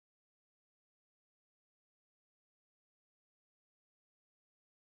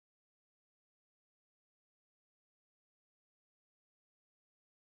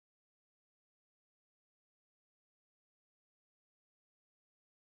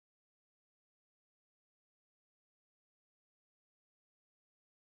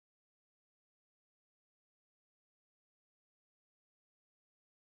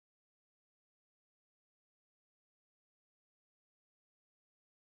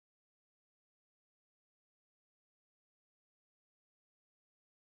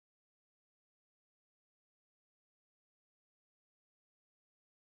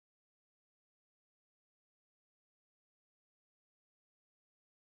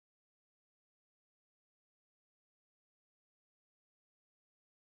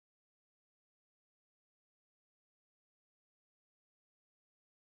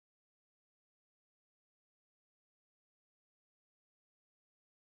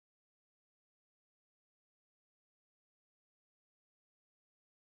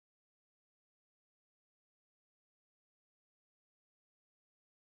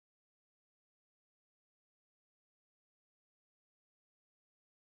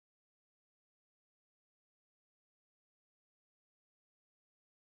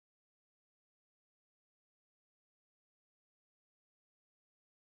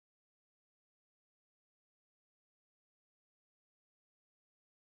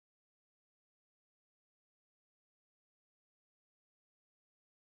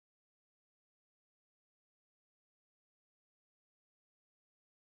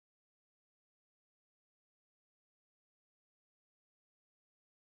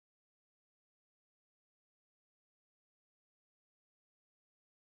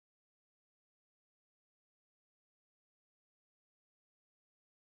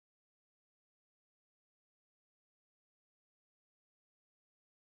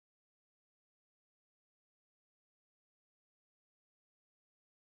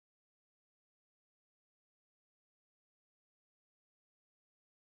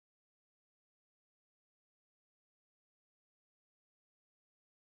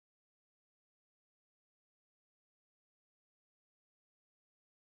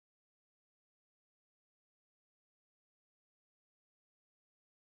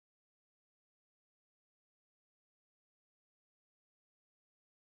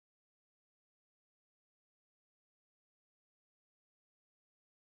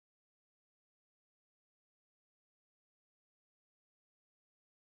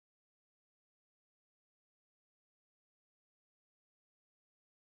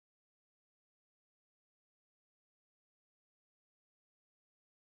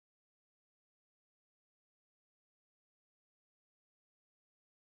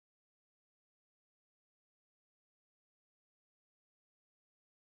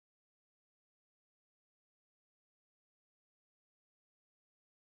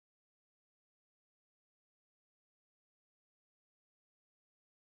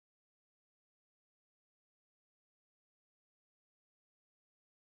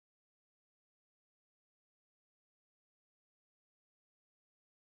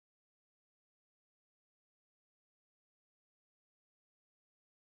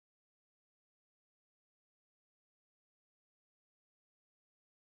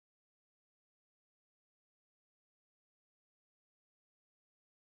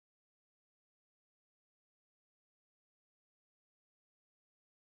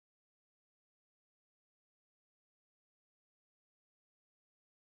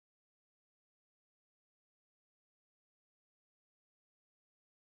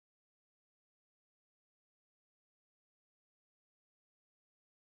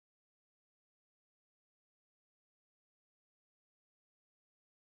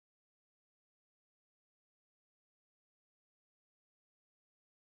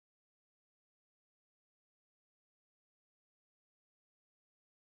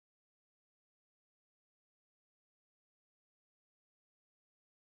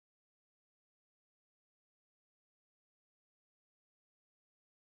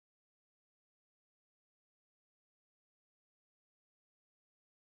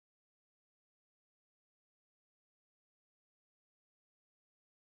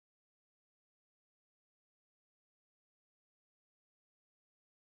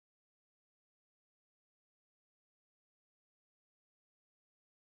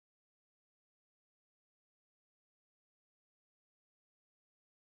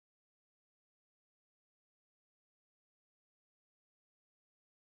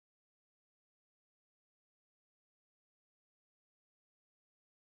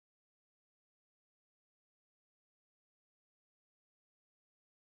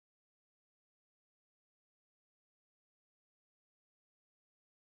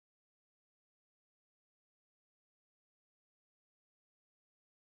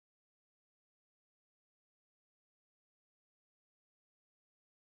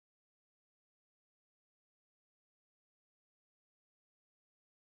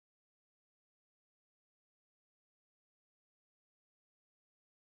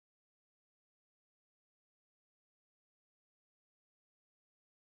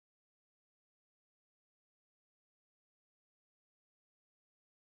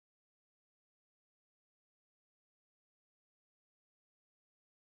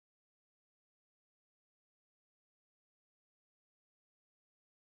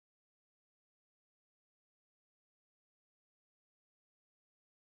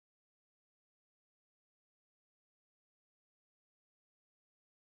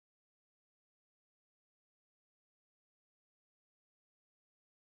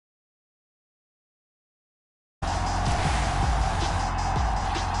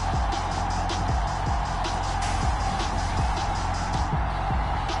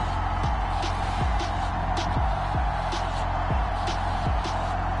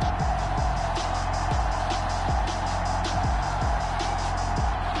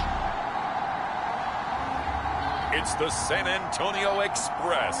It's the San Antonio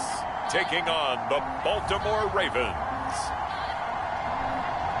Express taking on the Baltimore Ravens.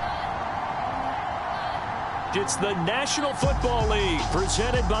 It's the National Football League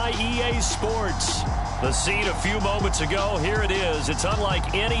presented by EA Sports. The scene a few moments ago, here it is. It's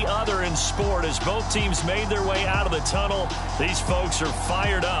unlike any other in sport as both teams made their way out of the tunnel. These folks are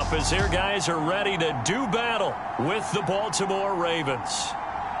fired up as their guys are ready to do battle with the Baltimore Ravens.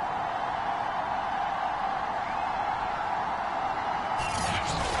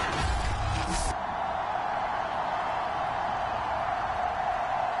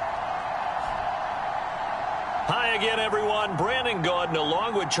 Hi again, everyone. Brandon Gaudin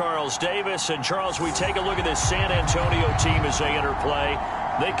along with Charles Davis. And, Charles, we take a look at this San Antonio team as they enter play.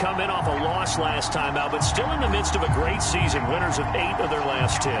 They come in off a loss last time out, but still in the midst of a great season, winners of 8 of their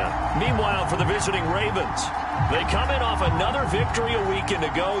last 10. Meanwhile, for the visiting Ravens, they come in off another victory a weekend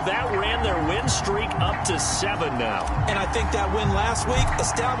ago. That ran their win streak up to 7 now. And I think that win last week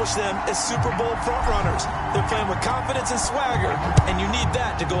established them as Super Bowl frontrunners. They're playing with confidence and swagger, and you need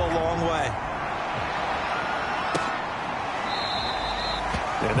that to go a long way.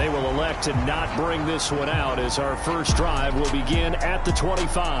 And they will elect to not bring this one out as our first drive will begin at the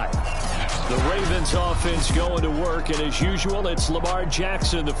 25. The Ravens offense going to work, and as usual, it's Lamar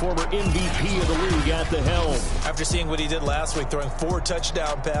Jackson, the former MVP of the league, at the helm. After seeing what he did last week, throwing 4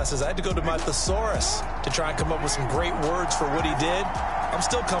 touchdown passes, I had to go to my thesaurus to try and come up with some great words for what he did. I'm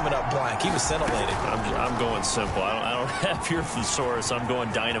still coming up blank. He was scintillating. I'm going simple. I don't have your thesaurus. I'm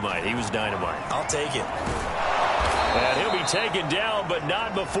going dynamite. He was dynamite. I'll take it. And he'll be taken down, but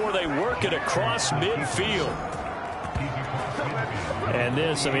not before they work it across midfield. And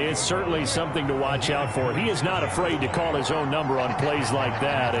this, I mean, it's certainly something to watch out for. He is not afraid to call his own number on plays like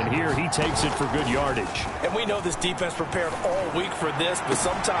that, and here he takes it for good yardage. And we know this defense prepared all week for this, but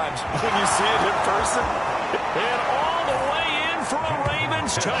sometimes when you see it in person. And all the way in for a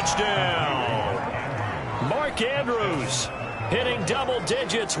Ravens touchdown. Mark Andrews hitting double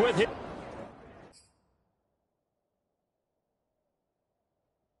digits with him.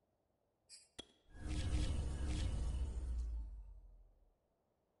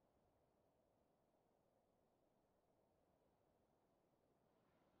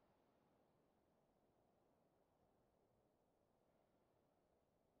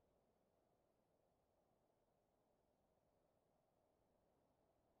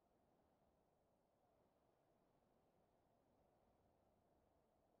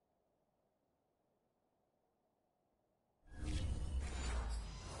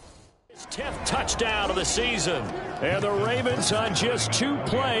 His 10th touchdown of the season. And the Ravens on just 2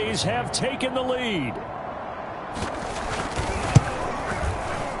 plays have taken the lead.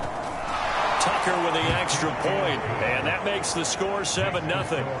 Tucker with the extra point, and that makes the score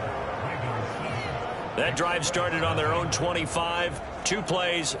 7-0. That drive started on their own 25. 2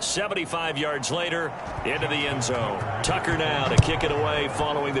 plays, 75 yards later, into the end zone. Tucker now to kick it away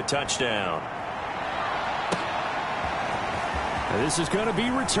following the touchdown. This is going to be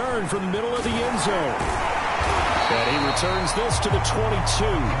returned from the middle of the end zone. And he returns this to the 22.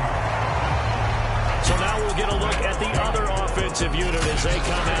 So now we'll get a look at the other offensive unit as they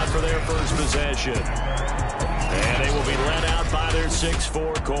come out for their first possession. And they will be led out by their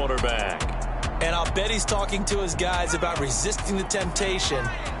 6'4" quarterback. And I'll bet he's talking to his guys about resisting the temptation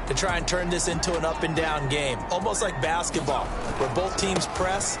to try and turn this into an up-and-down game. Almost like basketball, where both teams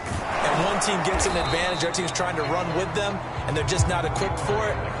press, and one team gets an advantage, their team's trying to run with them, and they're just not equipped for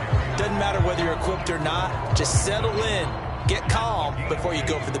it. Doesn't matter whether you're equipped or not. Just settle in, get calm before you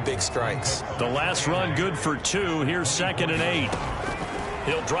go for the big strikes. The last run good for 2. Here's 2nd and 8.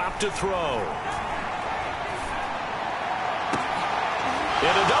 He'll drop to throw.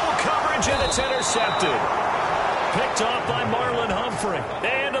 Into double coverage, and it's intercepted. Picked off by Marlon Humphrey.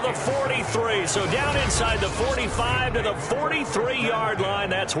 And to the 43. So down inside the 45 to the 43-yard line.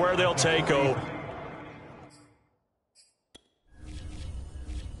 That's where they'll take over.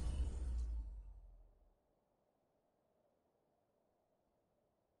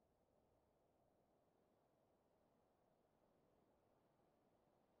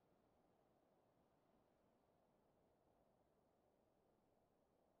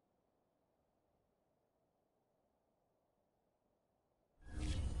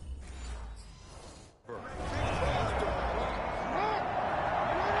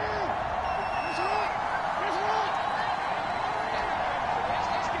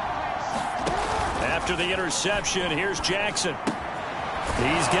 After the interception, here's Jackson.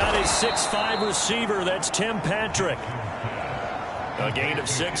 He's got his 6'5" receiver. That's Tim Patrick. A gain of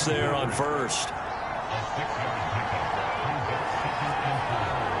 6 there on first.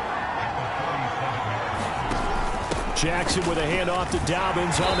 Jackson with a handoff to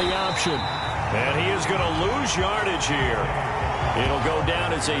Dobbins on the option. And he is going to lose yardage here. It'll go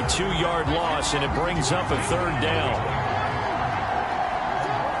down as a 2-yard loss, and it brings up a 3rd down.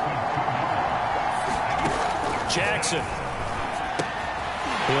 Jackson.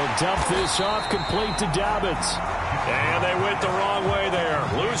 He'll dump this off complete to Dobbins. And they went the wrong way there.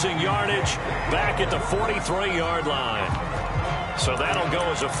 Losing yardage back at the 43-yard line. So that'll go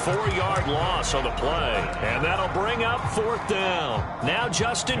as a 4-yard loss on the play. And that'll bring up 4th down. Now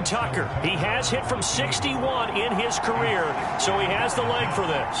Justin Tucker. He has hit from 61 in his career, so he has the leg for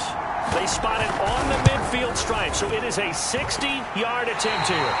this. They spot it on the midfield stripe, so it is a 60-yard attempt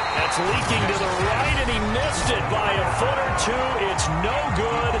here. That's leaking to the right, and he missed it by a foot or two. It's no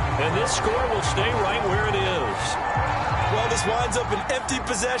good, and this score will stay right where it is. Well, this winds up an empty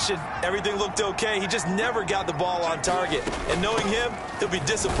possession. Everything looked okay. He just never got the ball on target. And knowing him, he'll be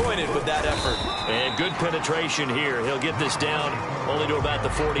disappointed with that effort. And good penetration here. He'll get this down only to about the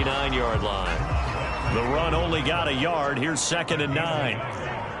 49-yard line. The run only got a yard. Here's 2nd and 9.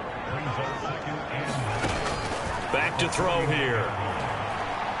 Back to throw here.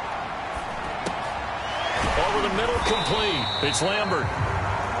 Over the middle, complete. It's Lambert.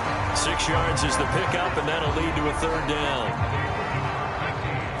 6 yards is the pickup, and that'll lead to a 3rd down.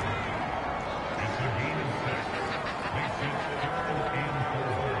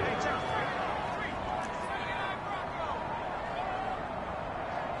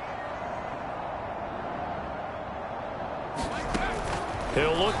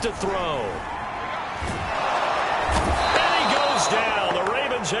 He'll look to throw. And he goes down. The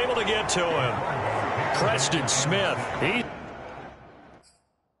Ravens able to get to him. Preston Smith.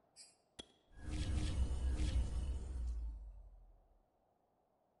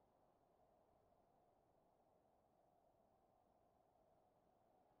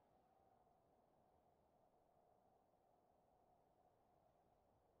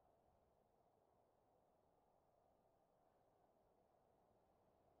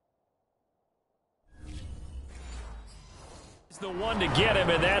 The one to get him,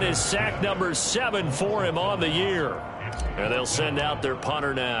 and that is sack number 7 for him on the year. And they'll send out their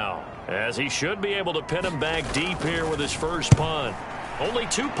punter now, as he should be able to pin him back deep here with his first punt. Only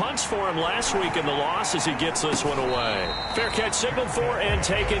 2 punts for him last week in the loss as he gets this one away. Fair catch signaled for and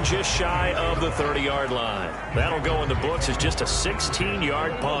taken just shy of the 30-yard line. That'll go in the books as just a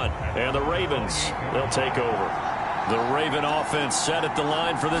 16-yard punt. And the Ravens, they'll take over. The Raven offense set at the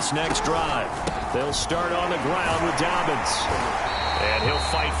line for this next drive. They'll start on the ground with Dobbins. And he'll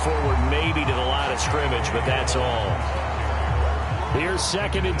fight forward maybe to the line of scrimmage, but that's all. Here's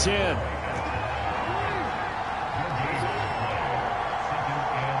 2nd and 10.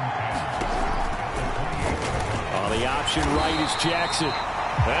 On the option right is Jackson.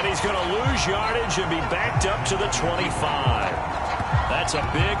 And he's going to lose yardage and be backed up to the 25. That's a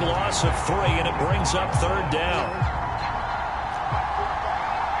big loss of 3, and it brings up 3rd down.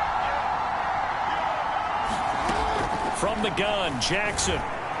 From the gun, Jackson.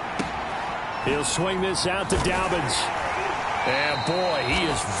 He'll swing this out to Dobbins. And boy, he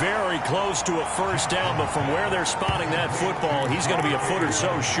is very close to a 1st down, but from where they're spotting that football, he's going to be a foot or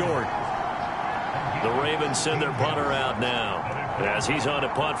so short. The Ravens send their punter out now, as he's on a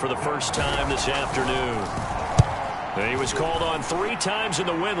punt for the first time this afternoon. And he was called on 3 times in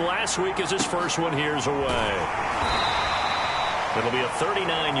the win last week as his first one here's away. It'll be a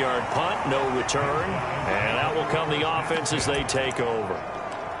 39-yard punt, no return. And out will come the offense as they take over.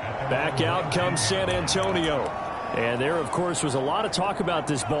 Back out comes San Antonio. And there, of course, was a lot of talk about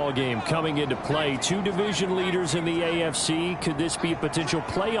this ball game coming into play. 2 division leaders in the AFC. Could this be a potential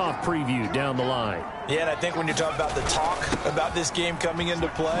playoff preview down the line? Yeah, and I think when you're talking about the talk about this game coming into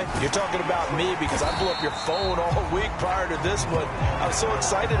play, you're talking about me because I blew up your phone all week prior to this one. I was so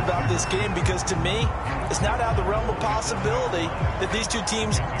excited about this game because, to me, it's not out of the realm of possibility that these 2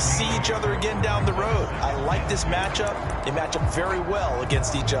 teams see each other again down the road. I like this matchup. They match up very well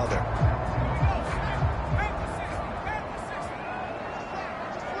against each other.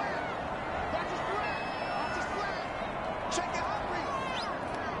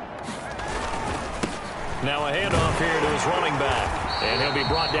 Now a handoff here to his running back. And he'll be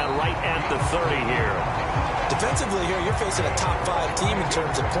brought down right at the 30 here. Defensively here, you're facing a top 5 team in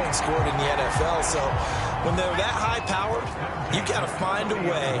terms of points scored in the NFL. So when they're that high powered, you got to find a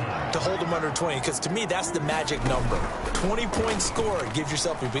way to hold them under 20. Because to me, that's the magic number. 20 points scored, you give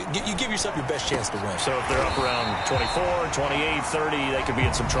yourself your best chance to win. So if they're up around 24, 28, 30, they could be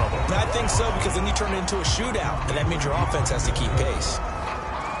in some trouble. I think so, because then you turn it into a shootout, and that means your offense has to keep pace.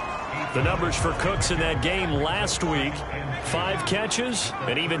 The numbers for Cooks in that game last week, 5 catches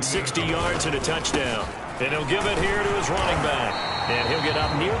and even 60 yards and a touchdown. And he'll give it here to his running back. And he'll get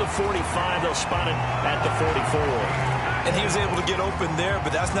up near the 45. They'll spot it at the 44. And he was able to get open there,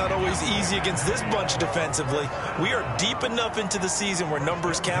 but that's not always easy against this bunch defensively. We are deep enough into the season where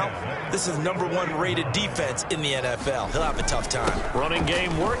numbers count. This is #1 rated defense in the NFL. He'll have a tough time. Running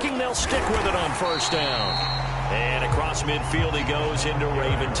game working. They'll stick with it on first down. And across midfield he goes into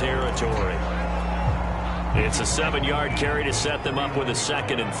Raven territory. It's a 7-yard carry to set them up with a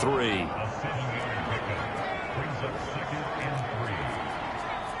 2nd and 3.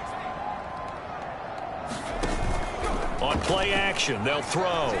 On play action, they'll throw.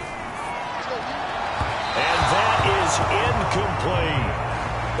 And that is incomplete.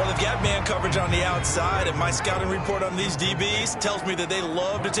 Well, they've got man coverage on the outside, and my scouting report on these DBs tells me that they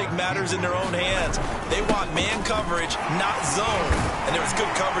love to take matters in their own hands. They want man coverage, not zone. And there was good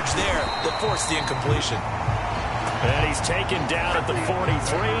coverage there that forced the incompletion. And he's taken down at the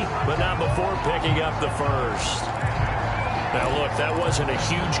 43, but not before picking up the first. Now, look, that wasn't a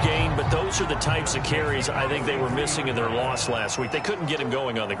huge gain, but those are the types of carries I think they were missing in their loss last week. They couldn't get him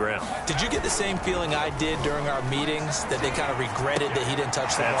going on the ground. Did you get the same feeling I did during our meetings, that they kind of regretted that he didn't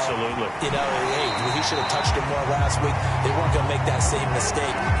touch the ball? Absolutely. You know, hey, he should have touched it more last week. They weren't going to make that same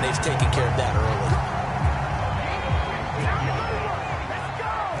mistake, and they've taken care of that early.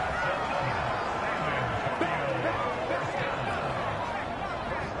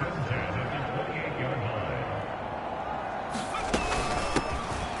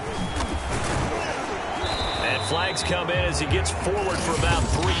 Flags come in as he gets forward for about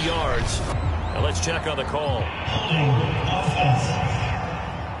 3 yards. Now let's check on the call.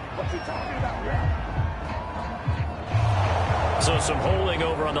 So some holding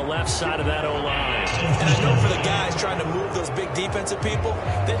over on the left side of that O-line. And I know for the guys trying to move those big defensive people,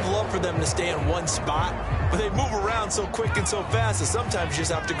 they'd love for them to stay in one spot, but they move around so quick and so fast that sometimes you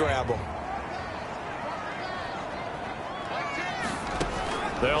just have to grab them.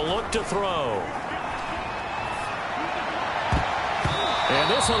 They'll look to throw. And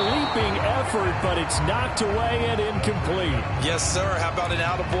this a leaping effort, but it's knocked away and incomplete. Yes, sir. How about an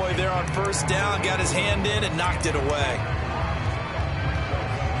attaboy there on first down? Got his hand in and knocked it away.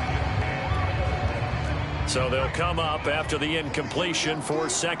 So they'll come up after the incompletion for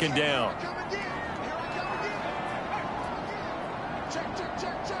 2nd down.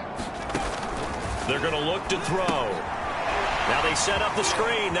 They're going to look to throw. Now they set up the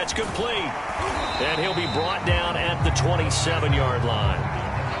screen. That's complete. And he'll be brought down at the 27-yard line.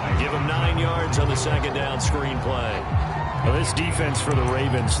 Give him 9 yards on the 2nd down screen play. Well, this defense for the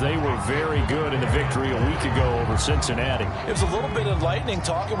Ravens, they were very good in the victory a week ago over Cincinnati. It was a little bit enlightening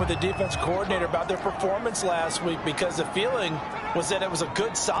talking with the defense coordinator about their performance last week, because the feeling was that it was a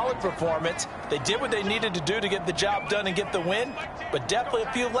good, solid performance. They did what they needed to do to get the job done and get the win, but definitely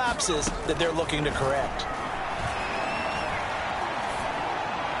a few lapses that they're looking to correct.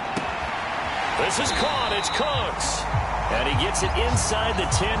 This is caught. It's Cooks. And he gets it inside the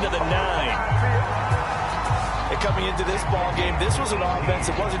 10 to the 9. And coming into this ball game, this was an offense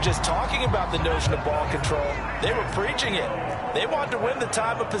that wasn't just talking about the notion of ball control. They were preaching it. They wanted to win the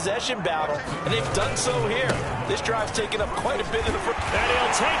time of possession battle, and they've done so here. This drive's taken up quite a bit of the first. And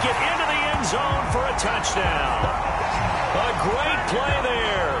he'll take it into the end zone for a touchdown. A great play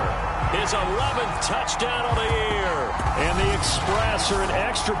there. His 11th touchdown of the year. And the Express are an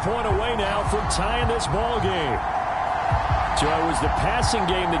extra point away now from tying this ball game. So it was the passing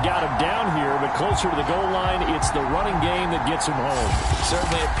game that got him down here, but closer to the goal line, it's the running game that gets him home.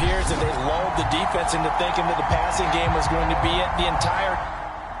 Certainly appears that they lulled the defense into thinking that the passing game was going to be it the entire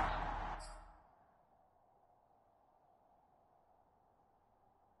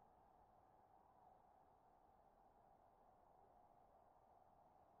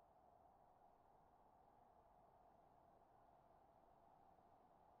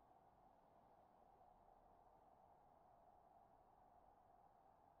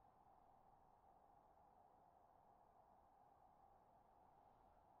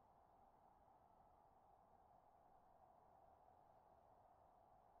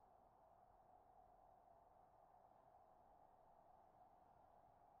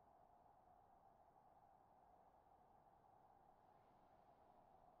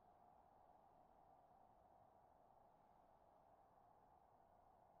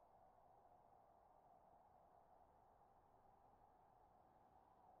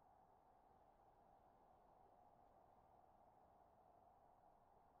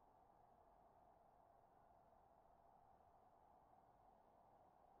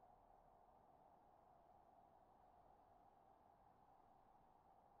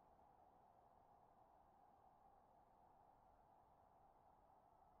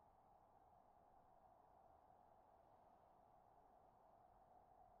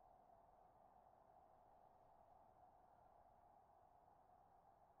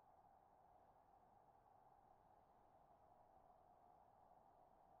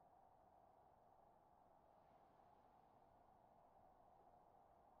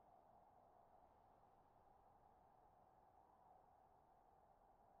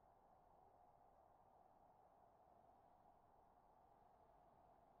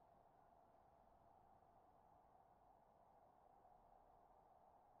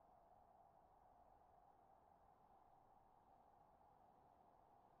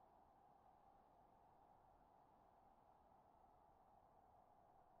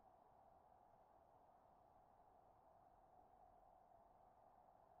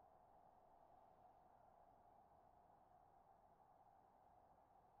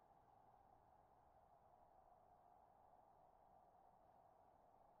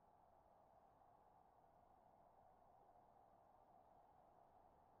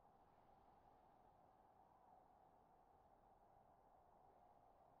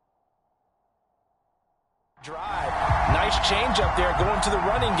Drive. Nice change up there going to the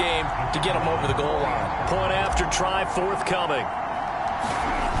running game to get him over the goal line. Point after try forthcoming.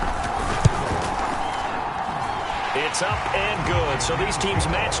 It's up and good. So these teams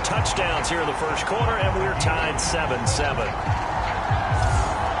match touchdowns here in the first quarter, and we're tied 7-7.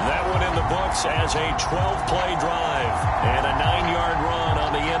 That one in the books as a 12-play drive and a 9-yard run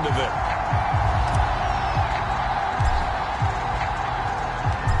on the end of it.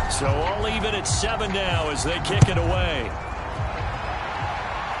 So all even at 7 now as they kick it away.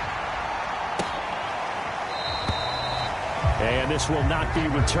 And this will not be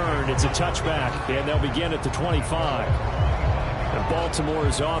returned. It's a touchback, and they'll begin at the 25. And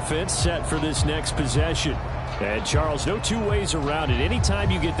Baltimore's offense set for this next possession. And, Charles, no two ways around it.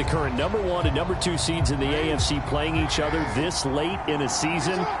 Anytime you get the current number 1 and number 2 seeds in the AFC playing each other this late in a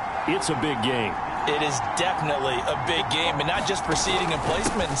season, it's a big game. It is definitely a big game, and not just for seeding and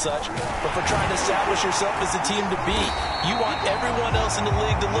placement and such, but for trying to establish yourself as a team to beat. You want everyone else in the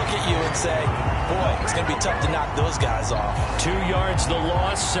league to look at you and say, boy, it's going to be tough to knock those guys off. 2 yards the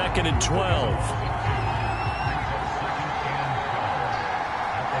loss, 2nd and 12.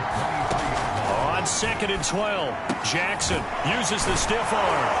 On 2nd and 12, Jackson uses the stiff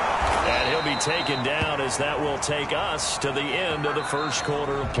arm. And he'll be taken down as that will take us to the end of the first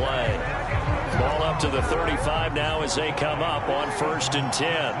quarter of play. Ball up to the 35 now as they come up on 1st and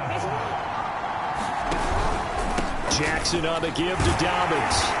 10. Jackson on the give to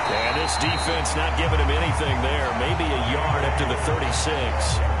Dobbins. And this defense not giving him anything there. Maybe a yard up to the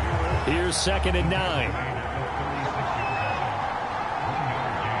 36. Here's 2nd and 9.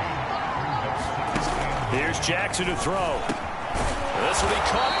 Here's Jackson to throw. This will be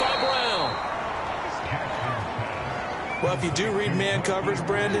caught by Brown. Well, if you do read man coverage,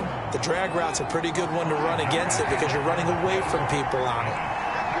 Brandon, the drag route's a pretty good one to run against it because you're running away from people on it.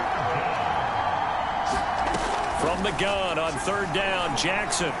 From the gun on 3rd down,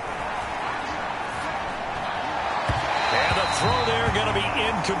 Jackson. And the throw there going to be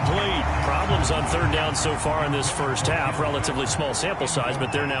incomplete. Problems on 3rd down so far in this first half. Relatively small sample size,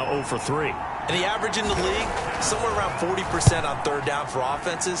 but they're now 0 for 3. And the average in the league, somewhere around 40% on 3rd down for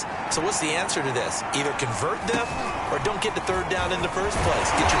offenses. So what's the answer to this? Either convert them or don't get the 3rd down in the first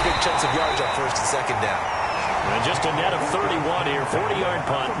place. Get your big chunks of yards on 1st and 2nd down. And just a net of 31 here. 40-yard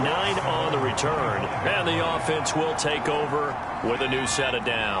punt, 9 on the return. And the offense will take over with a new set of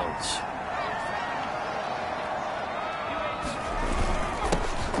downs.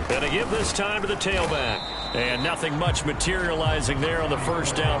 And a give this time to the tailback. And nothing much materializing there on the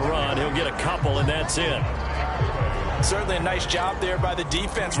 1st down run. He'll get a couple, and that's it. Certainly a nice job there by the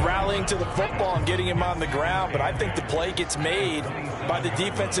defense rallying to the football and getting him on the ground. But I think the play gets made by the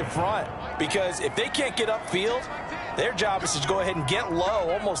defensive front. Because if they can't get upfield, their job is to go ahead and get low,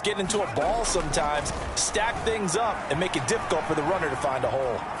 almost get into a ball sometimes, stack things up, and make it difficult for the runner to find a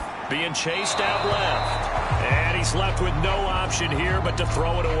hole. Being chased out left. And he's left with no option here but to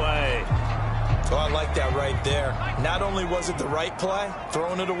throw it away. Oh, I like that right there. Not only was it the right play,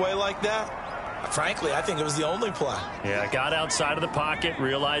 throwing it away like that, frankly, I think it was the only play. Yeah, got outside of the pocket,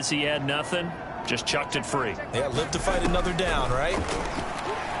 realized he had nothing, just chucked it free. Yeah, live to fight another down, right?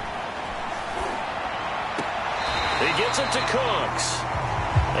 He gets it to Cooks.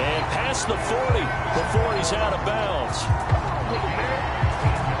 And past the 40 before he's out of bounds.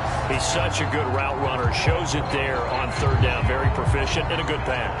 He's such a good route runner. Shows it there on 3rd down. Very proficient and a good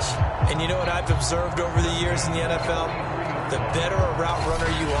pass. And you know what I've observed over the years in the NFL? The better a route runner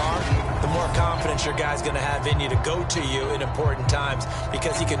you are, the more confidence your guy's going to have in you to go to you in important times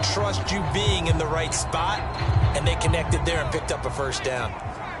because he can trust you being in the right spot, and they connected there and picked up a 1st down.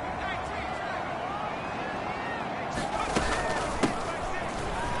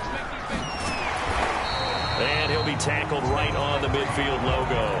 And he'll be tackled right on the midfield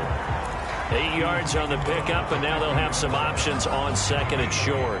logo. 8 yards on the pickup, and now they'll have some options on 2nd and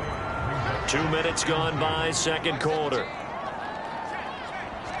short. 2 minutes gone by, 2nd quarter.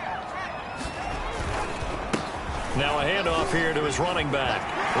 Now a handoff here to his running back.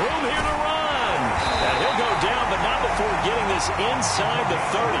 Room here to run. And he'll go down, but not before getting this inside the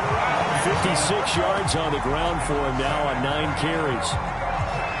 30. 56 yards on the ground for him now on 9 carries.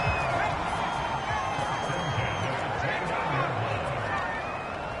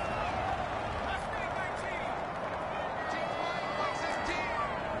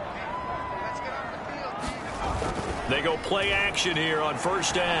 They go play action here on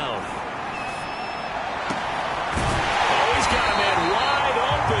 1st down. Oh, he's got a man wide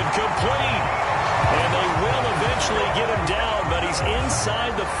open, complete. And they will eventually get him down, but he's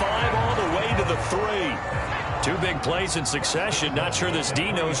inside the 5 all the way to the 3. Two big plays in succession. Not sure this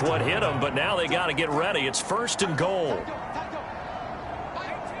D knows what hit him, but now they got to get ready. It's 1st and goal.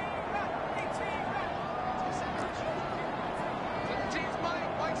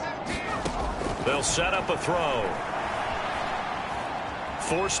 They'll set up a throw.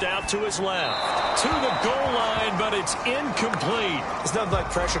 Forced out to his left. To the goal line, but it's incomplete. It's nothing like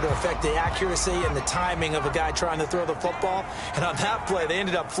pressure to affect the accuracy and the timing of a guy trying to throw the football. And on that play, they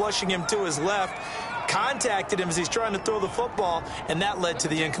ended up flushing him to his left, contacted him as he's trying to throw the football, and that led to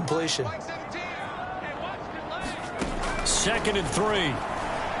the incompletion. 2nd and 3.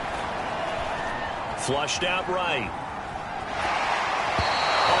 Flushed out right.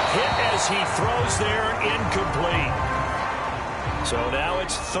 A hit as he throws there, incomplete. So now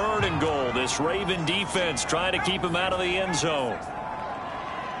it's 3rd and goal. This Raven defense trying to keep him out of the end zone.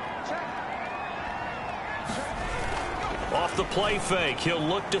 Off the play fake, he'll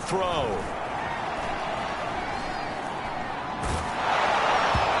look to throw.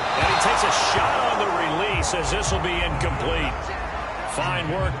 And he takes a shot on the release as this will be incomplete.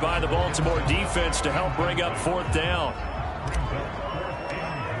 Fine work by the Baltimore defense to help bring up 4th down.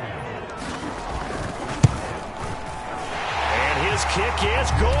 His kick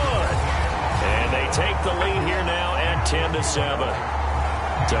is good. And they take the lead here now at 10-7.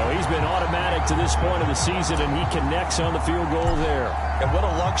 So he's been automatic to this point of the season, and he connects on the field goal there. And what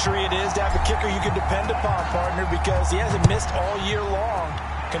a luxury it is to have a kicker you can depend upon, partner, because he hasn't missed all year long.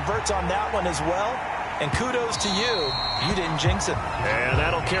 Converts on that one as well. And kudos to you. You didn't jinx it. And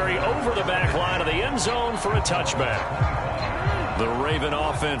that'll carry over the back line of the end zone for a touchback. The Raven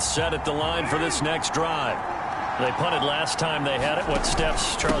offense set at the line for this next drive. They punted last time they had it. What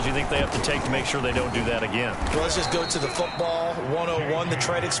steps, Charles, you think they have to take to make sure they don't do that again? Well, let's just go to the football 101, the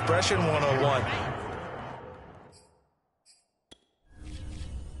trade expression 101.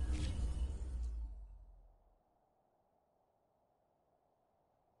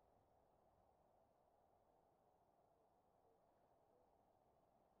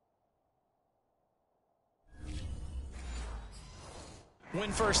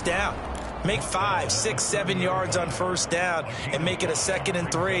 Win 1st down. Make 5, 6, 7 yards on 1st down and make it a 2nd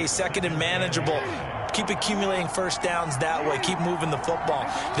and 3, 2nd and manageable. Keep accumulating 1st downs that way. Keep moving the football.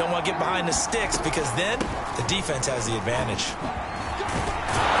 You don't want to get behind the sticks because then the defense has the advantage.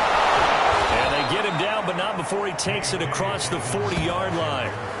 And they get him down, but not before he takes it across the 40-yard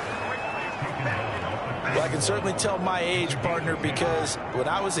line. Well, I can certainly tell my age, partner, because when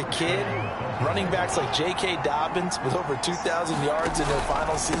I was a kid, running backs like J.K. Dobbins with over 2,000 yards in their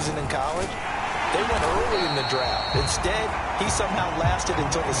final season in college, they went early in the draft. Instead, he somehow lasted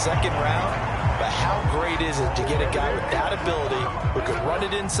until the 2nd round. But how great is it to get a guy with that ability who could run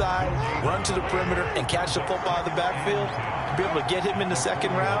it inside, run to the perimeter, and catch the football out of the backfield? To be able to get him in the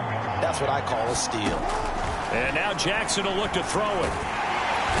 2nd round, that's what I call a steal. And now Jackson will look to throw it.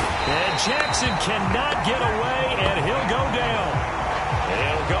 And Jackson cannot get away, and he'll go down.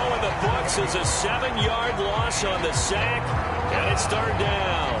 He'll go in the books as a 7-yard loss on the sack, and it's 3rd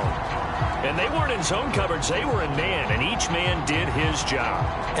down. And they weren't in zone coverage. They were in man, and each man did his job.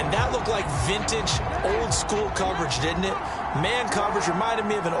 And that looked like vintage, old-school coverage, didn't it? Man coverage reminded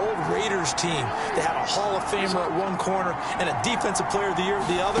me of an old Raiders team. They had a Hall of Famer at one corner and a Defensive Player of the Year at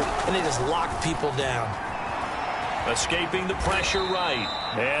the other, and they just locked people down. Escaping the pressure right.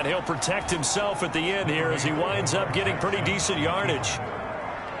 And he'll protect himself at the end here as he winds up getting pretty decent yardage.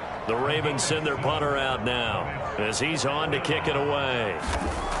 The Ravens send their punter out now as he's on to kick it away.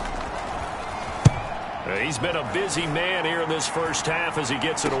 He's been a busy man here in this 1st half as he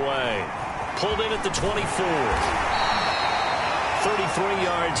gets it away. Pulled in at the 24. 33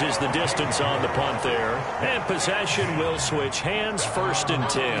 yards is the distance on the punt there. And possession will switch hands, 1st and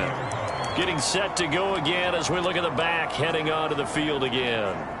 10. Getting set to go again as we look at the back, heading onto the field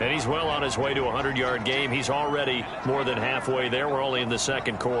again. And he's well on his way to a 100-yard game. He's already more than halfway there. We're only in the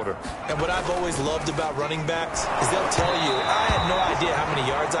 2nd quarter. And what I've always loved about running backs is they'll tell you, I had no idea how many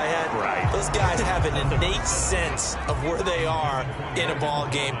yards I had. Right. Those guys have an innate sense of where they are in a ball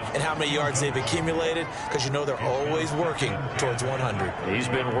game and how many yards they've accumulated because you know they're always working towards 100. He's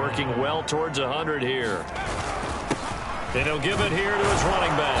been working well towards 100 here. And he'll give it here to his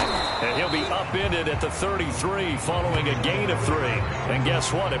running back. And he'll be upended at the 33 following a gain of 3. And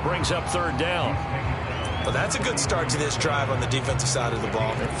guess what? It brings up 3rd down. Well, that's a good start to this drive on the defensive side of the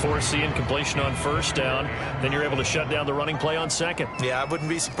ball. Force the incompletion on 1st down. Then you're able to shut down the running play on 2nd. Yeah, I wouldn't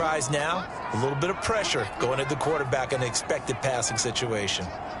be surprised now. A little bit of pressure going at the quarterback in an expected passing situation.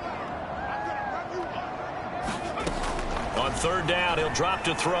 On 3rd down, he'll drop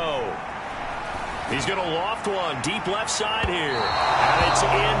to throw. He's going to loft one deep left side here. And it's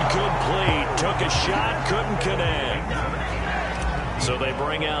incomplete. Took a shot, couldn't connect. So they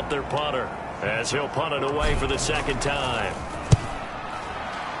bring out their punter as he'll punt it away for the second time.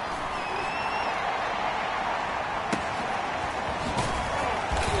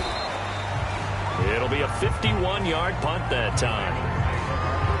 It'll be a 51-yard punt that time.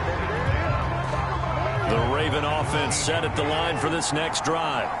 The Raven offense set at the line for this next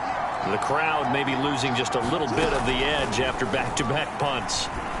drive. The crowd may be losing just a little bit of the edge after back-to-back punts.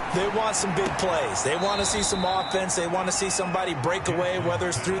 They want some big plays. They want to see some offense. They want to see somebody break away, whether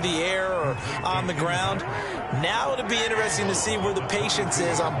it's through the air or on the ground. Now it'll be interesting to see where the patience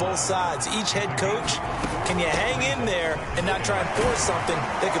is on both sides. Each head coach, can you hang in there and not try and force something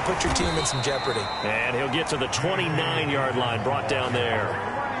that could put your team in some jeopardy? And he'll get to the 29-yard line, brought down there.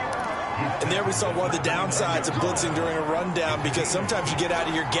 And there we saw one of the downsides of blitzing during a rundown, because sometimes you get out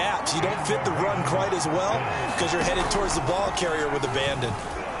of your gaps. You don't fit the run quite as well because you're headed towards the ball carrier with abandon.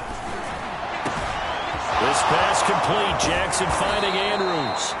 This pass complete. Jackson finding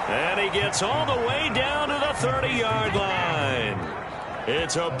Andrews. And he gets all the way down to the 30-yard line.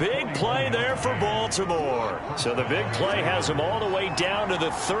 It's a big play there for Baltimore. So the big play has him all the way down to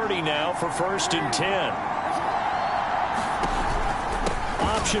the 30 now for 1st and 10.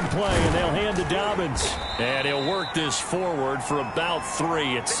 Option play, and they'll hand to Dobbins. And he'll work this forward for about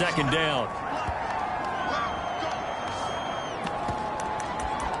 3 at 2nd down.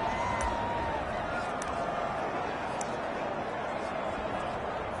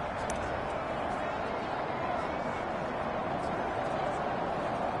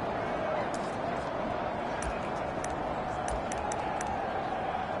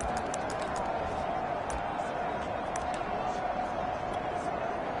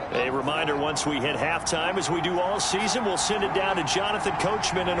 A reminder, once we hit halftime, as we do all season, we'll send it down to Jonathan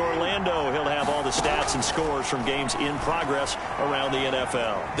Coachman in Orlando. He'll have all the stats and scores from games in progress around the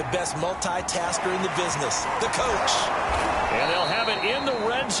NFL. The best multitasker in the business, the coach. And they'll have it in the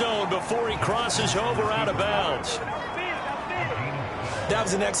red zone before he crosses over out of bounds. That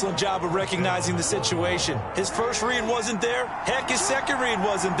was an excellent job of recognizing the situation. His first read wasn't there. Heck, his second read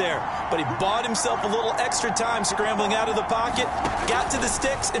wasn't there. But he bought himself a little extra time scrambling out of the pocket, got to the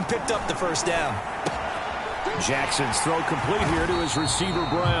sticks, and picked up the first down. Jackson's throw complete here to his receiver,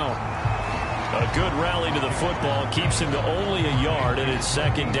 Brown. A good rally to the football keeps him to only a yard, and it's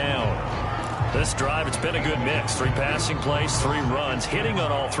 2nd down. This drive, it's been a good mix. 3 passing plays, 3 runs, hitting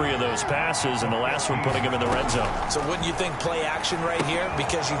on all 3 of those passes, and the last one putting him in the red zone. So wouldn't you think play action right here?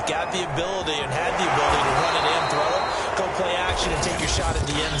 Because you've got the ability and had the ability to run it in, throw it, go play action, and take your shot at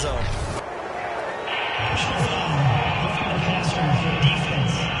the end zone.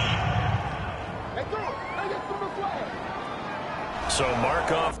 So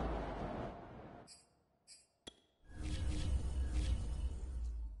Markov.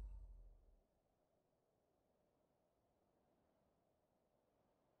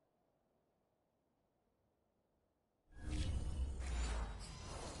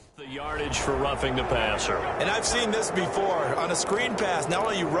 The yardage for roughing the passer. And I've seen this before. On a screen pass, not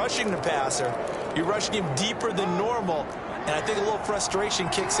only are you rushing the passer, you're rushing him deeper than normal. And I think a little frustration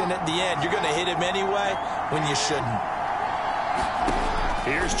kicks in at the end. You're going to hit him anyway when you shouldn't.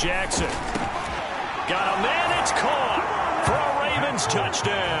 Here's Jackson. Got a man, it's caught for a Ravens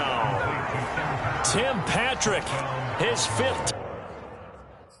touchdown. Tim Patrick, his 5th.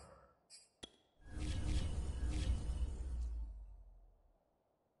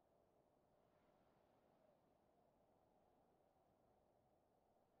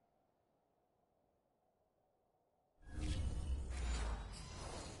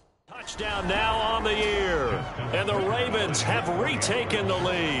 Touchdown now on the year, and the Ravens have retaken the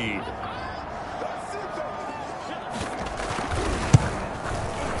lead.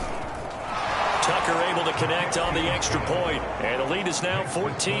 Tucker able to connect on the extra point, and the lead is now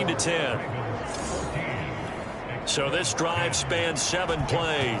 14-10. So this drive spans 7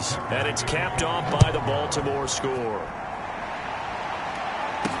 plays, and it's capped off by the Baltimore score.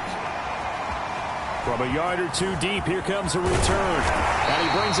 From a yard or 2 deep, here comes a return. And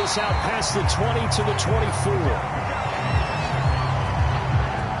he brings us out past the 20 to the 24.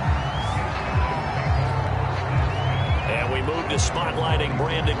 And we move to spotlighting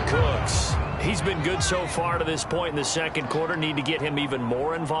Brandon Cooks. He's been good so far to this point in the second quarter. Need to get him even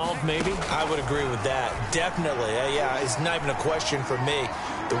more involved, maybe? I would agree with that. Definitely. Yeah, it's not even a question for me.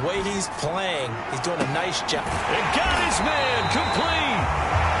 The way he's playing, he's doing a nice job. And got his man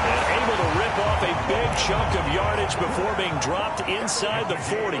complete. And able to rip off a big chunk of yardage before being dropped inside the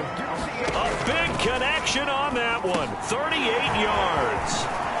 40. A big connection on that one. 38 yards.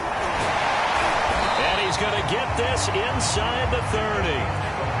 he's going to get this inside the 30.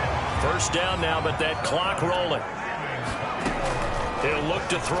 First down now, but that clock rolling. He'll look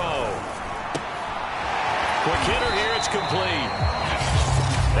to throw. Quick hitter here, it's complete.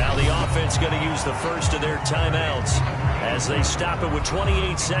 Now the offense going to use the first of their timeouts as they stop it with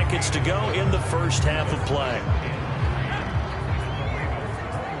 28 seconds to go in the first half of play.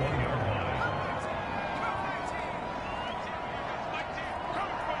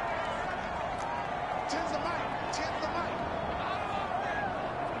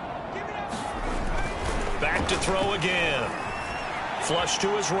 Back to throw again. Flush to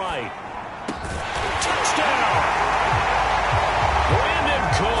his right. Touchdown! Brandon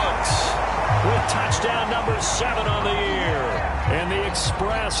Cooks with touchdown number 7 on the year. And the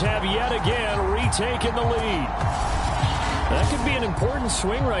Express have yet again retaken the lead. That could be an important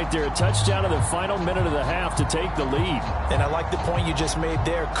swing right there. A touchdown in the final minute of the half to take the lead. And I like the point you just made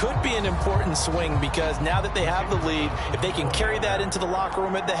there. Could be an important swing because now that they have the lead, if they can carry that into the locker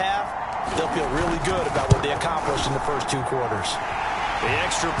room at the half, they'll feel really good about what they accomplished in the first 2 quarters. The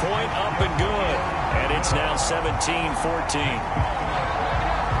extra point up and good. And it's now 17-14.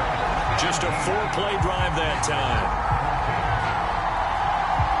 Just a 4-play drive that time.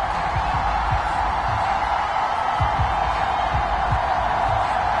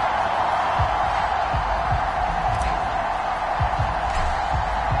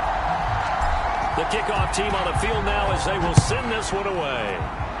 The kickoff team on the field now as they will send this one away.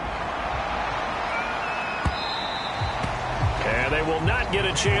 And they will not get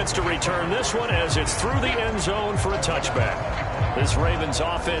a chance to return this one as it's through the end zone for a touchback. This Ravens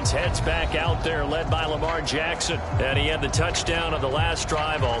offense heads back out there led by Lamar Jackson. And he had the touchdown on the last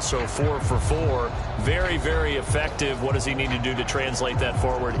drive, also 4 for 4. Very, very effective. What does he need to do to translate that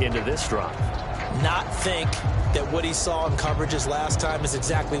forward into this drive? Not think that what he saw in coverages last time is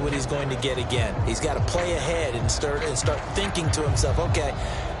exactly what he's going to get again. He's got to play ahead and start thinking to himself, okay,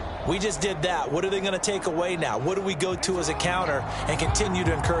 we just did that. What are they going to take away now? What do we go to as a counter? And continue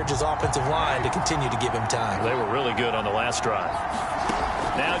to encourage his offensive line to continue to give him time. They were really good on the last drive.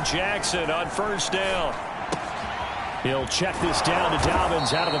 Now Jackson on first down. He'll check this down to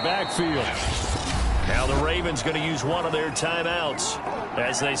Dobbins out of the backfield. Now the Ravens going to use one of their timeouts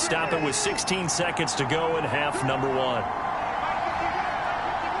as they stop it with 16 seconds to go in half number 1.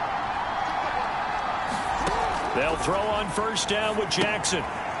 They'll throw on first down with Jackson.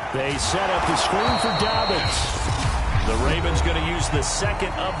 They set up the screen for Dobbins. The Ravens going to use the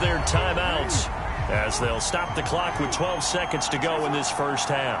second of their timeouts as they'll stop the clock with 12 seconds to go in this first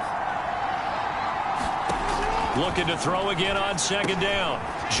half. Looking to throw again on second down.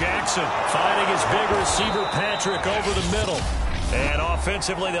 Jackson finding his big receiver Patrick over the middle. And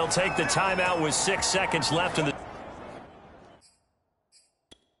offensively, they'll take the timeout with 6 seconds left in the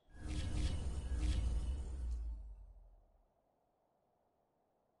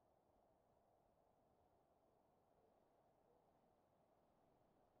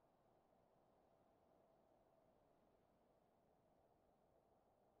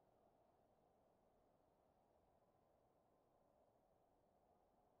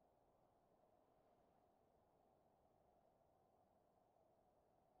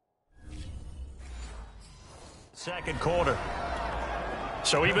second quarter.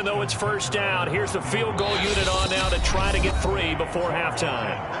 So even though it's first down, here's the field goal unit on now to try to get 3 before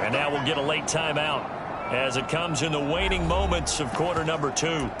halftime. And now we'll get a late timeout as it comes in the waning moments of quarter number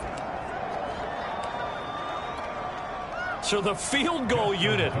 2. So the field goal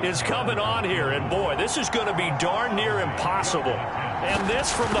unit is coming on here, and boy, this is going to be darn near impossible. And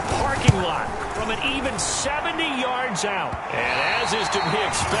this from the parking lot, from an even 70 yards out. And as is to be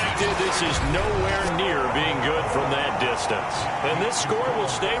expected, this is nowhere near being good from that distance. And this score will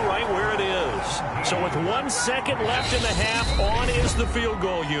stay right where it is. So with 1 second left in the half, on is the field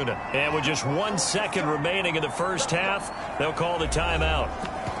goal unit. And with just 1 second remaining in the first half, they'll call the timeout.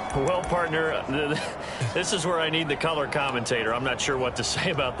 Well, partner, this is where I need the color commentator. I'm not sure what to say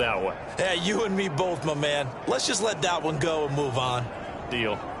about that one. Yeah, you and me both, my man. Let's just let that one go and move on.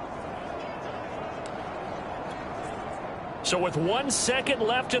 Deal. So with 1 second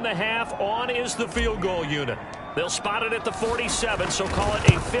left in the half, on is the field goal unit. They'll spot it at the 47, so call it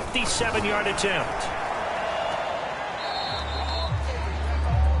a 57-yard attempt.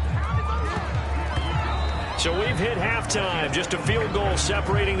 So we've hit halftime. Just a field goal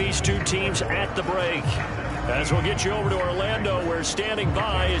separating these two teams at the break. As we'll get you over to Orlando, where standing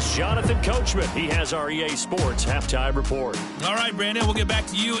by is Jonathan Coachman. He has our EA Sports Halftime Report. All right, Brandon, we'll get back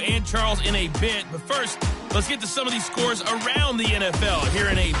to you and Charles in a bit. But first, let's get to some of these scores around the NFL here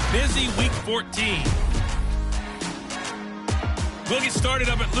in a busy Week 14. We'll get started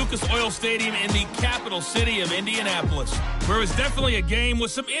up at Lucas Oil Stadium in the capital city of Indianapolis, where it was definitely a game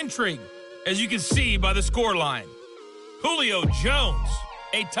with some intrigue, as you can see by the scoreline. Julio Jones,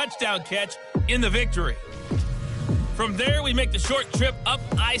 a touchdown catch in the victory. From there, we make the short trip up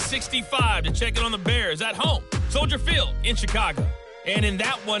I-65 to check in on the Bears at home, Soldier Field in Chicago. And in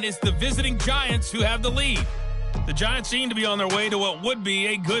that one, it's the visiting Giants who have the lead. The Giants seem to be on their way to what would be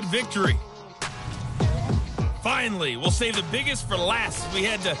a good victory. Finally, we'll save the biggest for last as we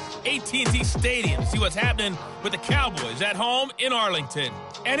head to AT&T Stadium to see what's happening with the Cowboys at home in Arlington.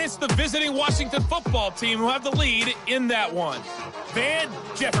 And it's the visiting Washington football team who have the lead in that one. Van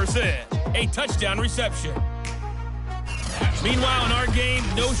Jefferson, a touchdown reception. Meanwhile, in our game,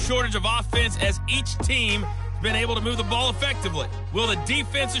 no shortage of offense as each team has been able to move the ball effectively. Will the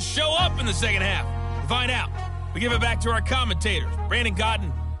defenses show up in the second half? To find out, we give it back to our commentators, Brandon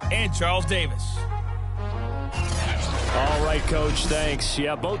Gaudin and Charles Davis. All right, Coach, thanks.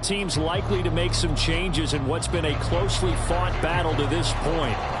 Yeah, both teams likely to make some changes in what's been a closely fought battle to this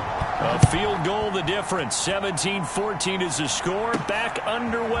point. A field goal the difference. 17-14 is the score. Back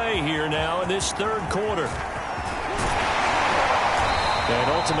underway here now in this third quarter.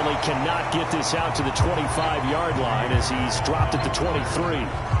 And ultimately cannot get this out to the 25-yard line as he's dropped at the 23.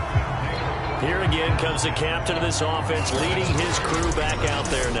 Here again comes the captain of this offense leading his crew back out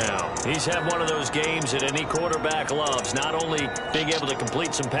there now. He's had one of those games that any quarterback loves, not only being able to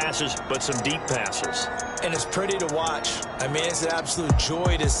complete some passes, but some deep passes. And it's pretty to watch. I mean, it's an absolute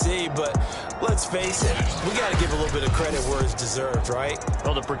joy to see, but let's face it, we got to give a little bit of credit where it's deserved, right?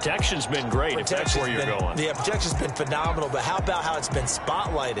 Well, the protection's been great, if that's where you're going. Yeah, protection's been phenomenal, but how about how it's been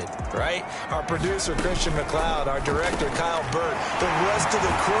spotlighted, right? Our producer, Christian McLeod, our director, Kyle Burt, the rest of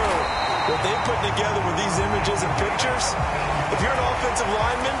the crew, what they put together with these images and pictures, if you're an offensive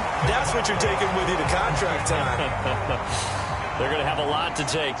lineman, that's what you're taking with you to contract time. They're going to have a lot to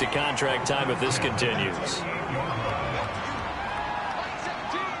take to contract time if this continues.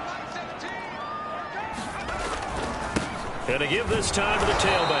 And to give this time to the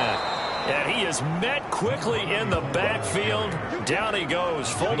tailback. And he is met quickly in the backfield. Down he goes,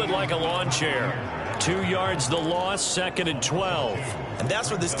 folded like a lawn chair. 2 yards the loss, 2nd and 12. And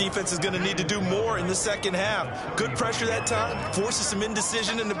that's what this defense is going to need to do more in the second half. Good pressure that time, forces some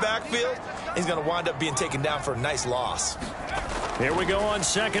indecision in the backfield. He's going to wind up being taken down for a nice loss. Here we go on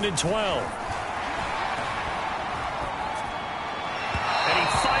 2nd and 12. And he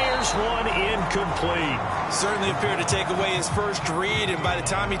fires one incomplete. Certainly appeared to take away his first read, and by the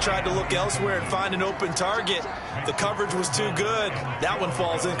time he tried to look elsewhere and find an open target, the coverage was too good. That one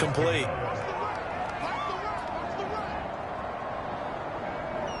falls incomplete.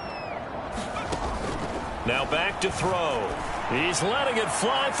 Now back to throw. He's letting it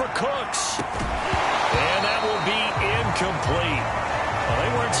fly for Cooks. And that will be incomplete. Well,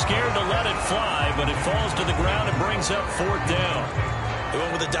 they weren't scared to let it fly, but it falls to the ground and brings up 4th down. They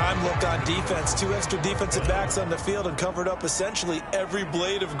went with a dime look on defense. 2 extra defensive backs on the field and covered up essentially every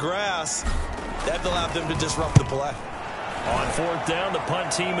blade of grass. That allowed them to disrupt the play. On 4th down, the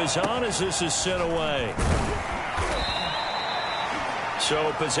punt team is on as this is sent away.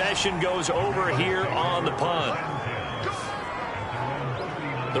 So possession goes over here on the punt.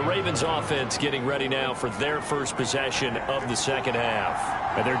 The Ravens offense getting ready now for their first possession of the second half.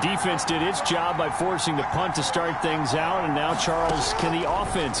 And their defense did its job by forcing the punt to start things out. And now, Charles, can the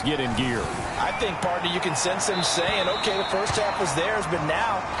offense get in gear? I think, partner, you can sense them saying, okay, the first half was theirs, but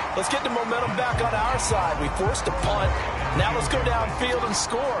now let's get the momentum back on our side. We forced a punt. Now let's go downfield and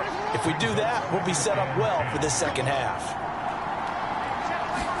score. If we do that, we'll be set up well for this second half.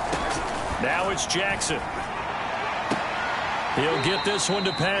 Now it's Jackson. He'll get this one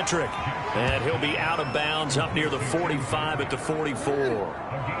to Patrick. And he'll be out of bounds up near the 45 at the 44.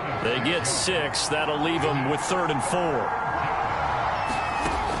 They get 6. That'll leave them with 3rd and 4.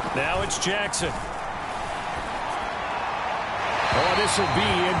 Now it's Jackson. Oh, this will be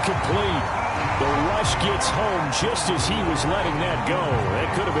incomplete. The rush gets home just as he was letting that go.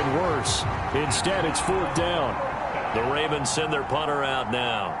 That could have been worse. Instead, it's 4th down. The Ravens send their punter out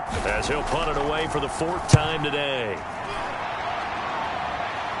now as he'll punt it away for the 4th time today.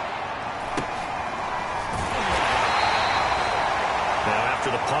 Now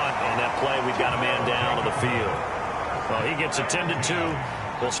after the punt on that play, we've got a man down on the field. Well, he gets attended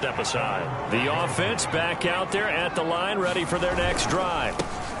to. We'll step aside. The offense back out there at the line, ready for their next drive.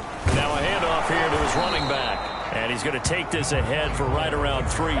 Now a handoff here to his running back. And he's going to take this ahead for right around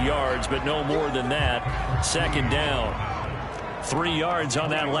 3 yards, but no more than that. 2nd down. 3 yards on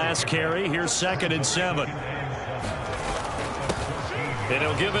that last carry. Here's 2nd and 7. And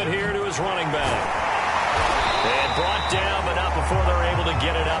he'll give it here to his running back. And brought down, but not before they're able to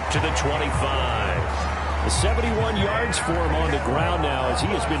get it up to the 25. 71 yards for him on the ground now as he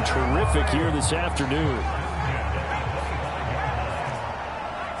has been terrific here this afternoon.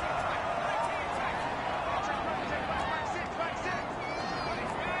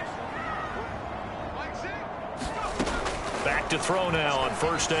 Back to throw now on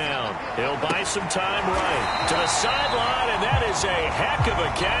first down. He'll buy some time right to the sideline, and that is a heck of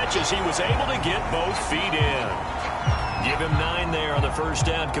a catch as he was able to get both feet in. Give him 9 there on the first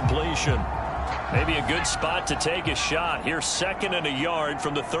down completion. Maybe a good spot to take a shot. Here's 2nd and a yard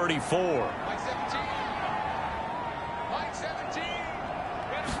from the 34.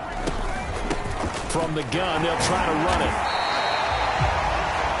 From the gun, they'll try to run it.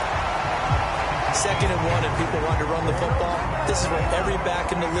 2nd and 1 and people want to run the football. This is what every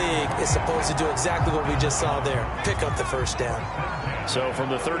back in the league is supposed to do, exactly what we just saw there. Pick up the first down. So from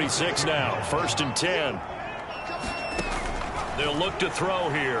the 36 now, 1st and 10. They'll look to throw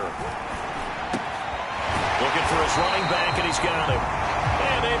here. Looking for his running back, and he's got him.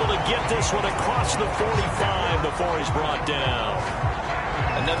 And able to get this one across the 45 before he's brought down.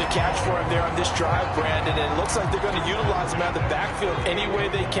 Another catch for him there on this drive, Brandon, and it looks like they're going to utilize him out of the backfield any way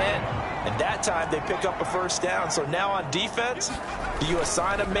they can. And that time they pick up a first down. So now on defense, you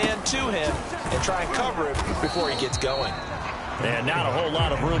assign a man to him and try and cover him before he gets going. And not a whole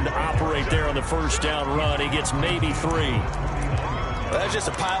lot of room to operate there on the first down run. He gets maybe 3. Well, there's just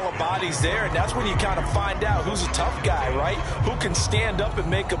a pile of bodies there, and that's when you kind of find out who's a tough guy, right? Who can stand up and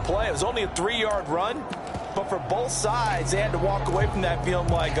make a play. It was only a 3-yard run, but for both sides, they had to walk away from that feeling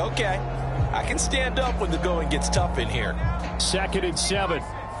like, okay, I can stand up when the going gets tough in here. 2nd and 7.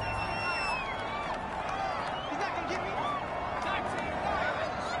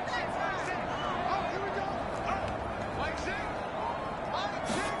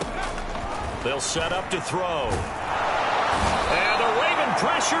 They'll set up to throw. And the Raven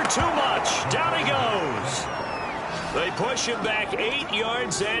pressure too much. Down he goes. They push him back 8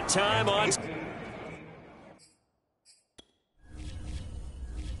 yards that time on.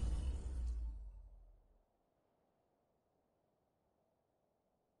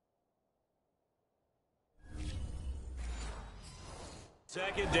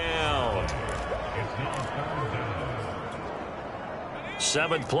 Second down.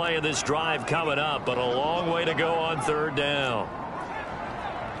 7th play of this drive coming up, but a long way to go on 3rd down.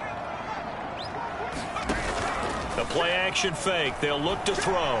 The play action fake. They'll look to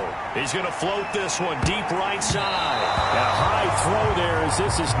throw. He's going to float this one deep right side. A high throw there as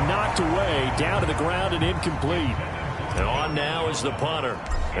this is knocked away down to the ground and incomplete. And on now is the punter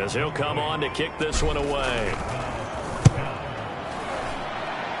as he'll come on to kick this one away.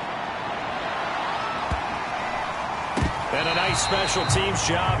 And a nice special teams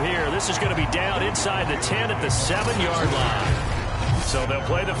job here. This is going to be down inside the 10 at the 7-yard line. So they'll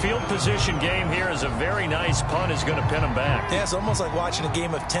play the field position game here as a very nice punt is going to pin them back. Yeah, it's almost like watching a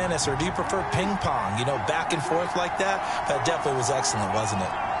game of tennis, or do you prefer ping pong? You know, back and forth like that? That definitely was excellent, wasn't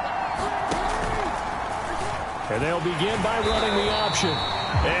it? And they'll begin by running the option.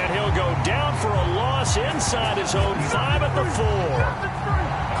 And he'll go down for a loss inside his own 5 at the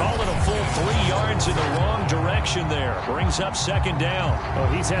 4. Call it a full 3 yards in the wrong direction there. Brings up 2nd down. Oh,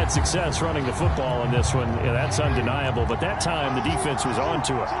 he's had success running the football in this one. Yeah, that's undeniable. But that time, the defense was on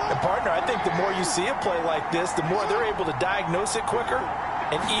to it. And, partner, I think the more you see a play like this, the more they're able to diagnose it quicker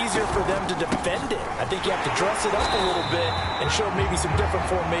and easier for them to defend it. I think you have to dress it up a little bit and show maybe some different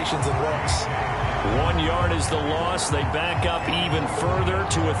formations and looks. 1 yard is the loss. They back up even further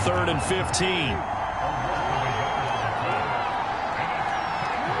to a 3rd and 15.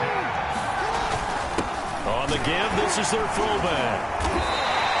 On the give, this is their fullback.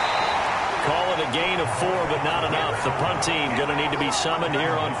 Call it a gain of 4, but not enough. The punt team going to need to be summoned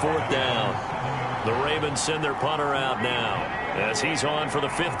here on 4th down. The Ravens send their punter out now as he's on for the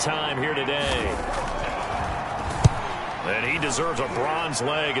 5th time here today. And he deserves a bronze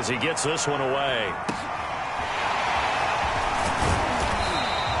leg as he gets this one away.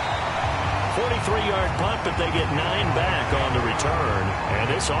 43-yard punt, but they get 9 back on the return. And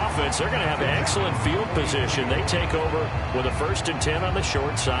this offense, they're going to have excellent field position. They take over with a 1st and 10 on the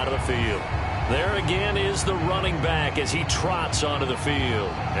short side of the field. There again is the running back as he trots onto the field.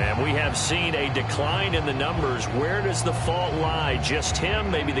 And we have seen a decline in the numbers. Where does the fault lie? Just him?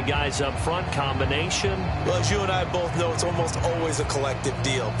 Maybe the guys up front? Combination? Well, as you and I both know, it's almost always a collective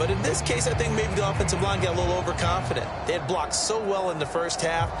deal. But in this case, I think maybe the offensive line got a little overconfident. They had blocked so well in the first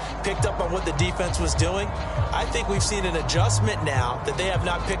half, picked up on what the defense was doing. I think we've seen an adjustment now that they have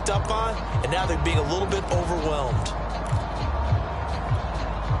not picked up on, and now they're being a little bit overwhelmed.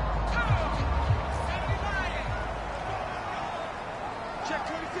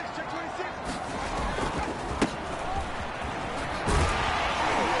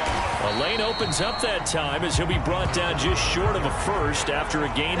 opens up that time as he'll be brought down just short of a first after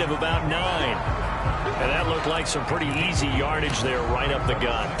a gain of about 9. And that looked like some pretty easy yardage there right up the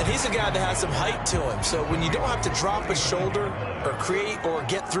gut. And he's a guy that has some height to him. So when you don't have to drop a shoulder or create or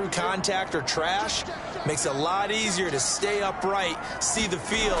get through contact or trash, makes it a lot easier to stay upright, see the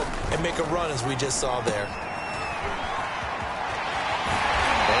field, and make a run as we just saw there.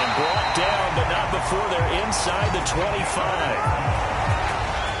 And brought down, but not before they're inside the 25.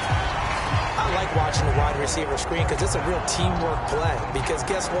 I like watching the wide receiver screen because it's a real teamwork play. Because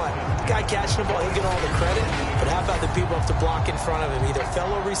guess what? The guy catching the ball, he'll get all the credit. But how about the people up to block in front of him, either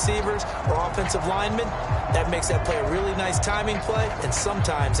fellow receivers or offensive linemen? That makes that play a really nice timing play, and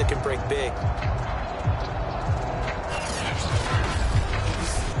sometimes it can break big.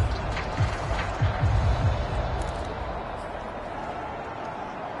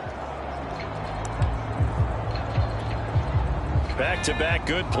 Back-to-back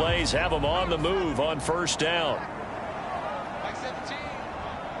good plays have them on the move on first down.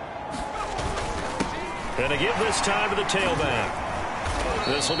 And to give this time to the tailback.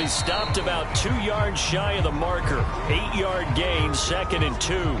 This will be stopped about 2 yards shy of the marker. 8-yard gain, 2nd and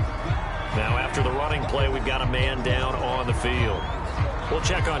 2. Now after the running play, we've got a man down on the field. We'll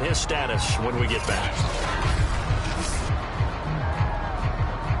check on his status when we get back.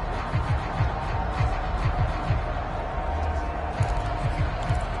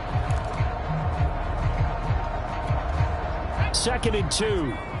 Second and 2.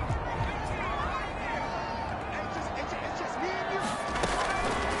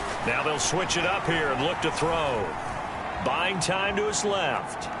 Now they'll switch it up here and look to throw. Buying time to his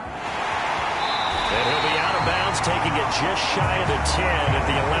left. And he'll be out of bounds, taking it just shy of the 10 at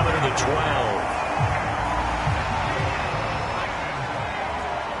the 11 or the 12.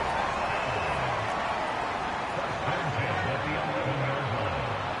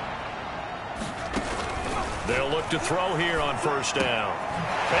 They'll look to throw here on first down.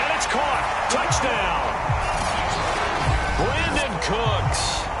 And it's caught. Touchdown. Brandon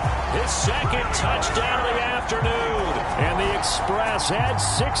Cooks. His second touchdown of the afternoon. And the Express adds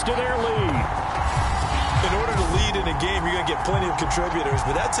 6 to their lead. In order to lead in a game, you're going to get plenty of contributors.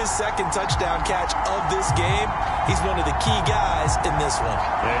 But that's his second touchdown catch of this game. He's one of the key guys in this one.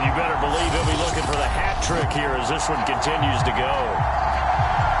 And you better believe he'll be looking for the hat trick here as this one continues to go.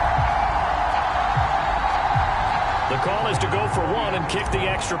 The call is to go for 1 and kick the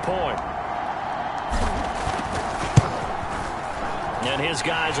extra point. And his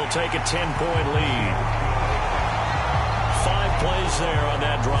guys will take a 10-point lead. 5 plays there on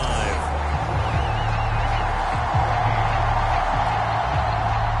that drive.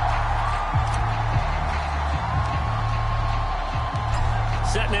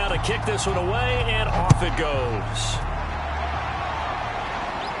 Set now to kick this one away, and off it goes.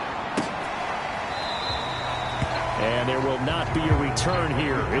 And there will not be a return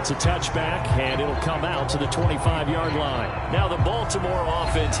here. It's a touchback, and it'll come out to the 25-yard line. Now the Baltimore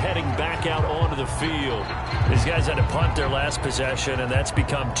offense heading back out onto the field. These guys had to punt their last possession, and that's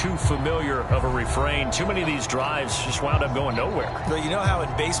become too familiar of a refrain. Too many of these drives just wound up going nowhere. Well, you know how in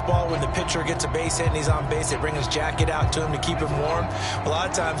baseball, when the pitcher gets a base hit and he's on base, they bring his jacket out to him to keep him warm? A lot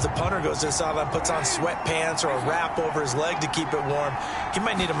of times the punter goes to the sideline, puts on sweatpants or a wrap over his leg to keep it warm. He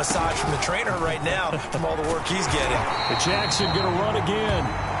might need a massage from the trainer right now from all the work he's getting. Jackson going to run again.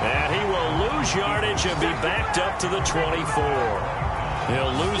 And he will lose yardage and be backed up to the 24.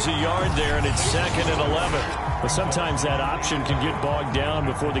 He'll lose a yard there, and it's 2nd and 11. But sometimes that option can get bogged down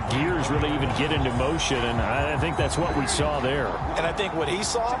before the gears really even get into motion, and I think that's what we saw there. And I think what he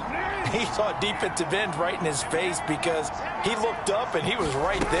saw defensive end right in his face because he looked up and he was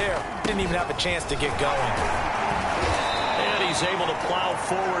right there. Didn't even have a chance to get going. And he's able to plow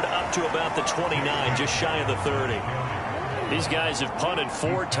forward up to about the 29, just shy of the 30. These guys have punted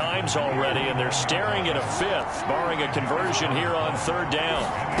 4 times already, and they're staring at a 5th, barring a conversion here on 3rd down.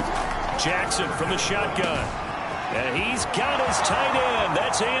 Jackson from the shotgun. And he's got his tight end.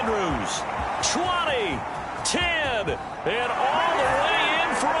 That's Andrews. 20, 10, and all the way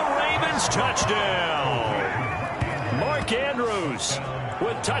in for a Ravens touchdown. Mark Andrews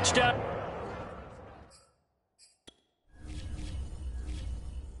with touchdown.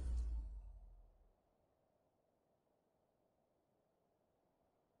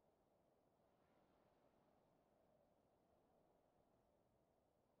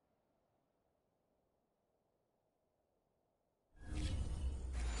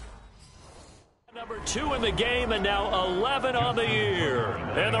 Number 2 in the game, and now 11 on the year.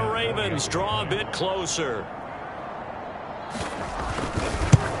 And the Ravens draw a bit closer.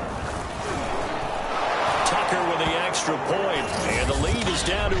 Tucker with the extra point, and the lead is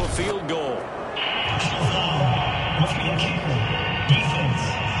down to a field goal.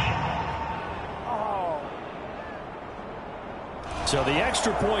 So the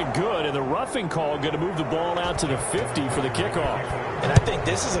extra point good, and the roughing call going to move the ball out to the 50 for the kickoff. And I think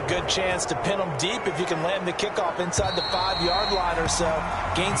this is a good chance to pin them deep if you can land the kickoff inside the 5-yard line or so.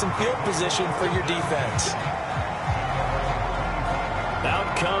 Gain some field position for your defense.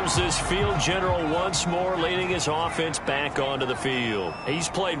 Out comes this field general once more, leading his offense back onto the field. He's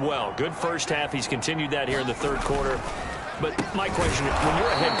played well. Good first half. He's continued that here in the third quarter. But my question, when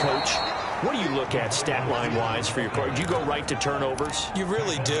you're a head coach, what do you look at stat line-wise for your program? Do you go right to turnovers? You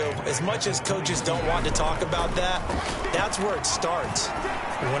really do. As much as coaches don't want to talk about that, that's where it starts.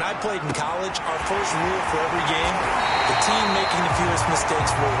 When I played in college, our first rule for every game, the team making the fewest mistakes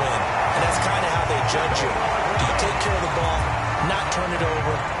will win. And that's kind of how they judge you. Do you take care of the ball, not turn it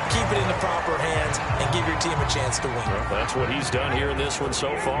over, keep it in the proper hands, and give your team a chance to win? Well, that's what he's done here in this one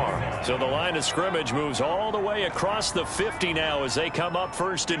so far. So the line of scrimmage moves all the way across the 50 now as they come up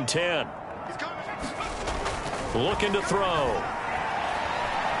 1st and 10. Looking to throw.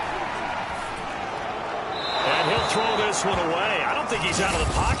 And he'll throw this one away. I don't think he's out of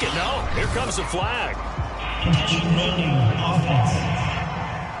the pocket, no. Here comes the flag.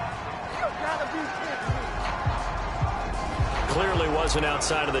 Clearly wasn't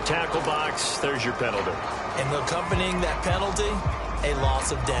outside of the tackle box. There's your penalty. And accompanying that penalty, a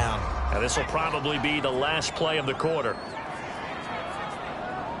loss of down. Now this will probably be the last play of the quarter.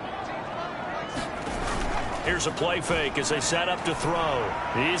 Here's a play fake as they set up to throw.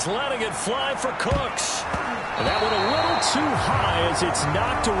 He's letting it fly for Cooks. And that one a little too high as it's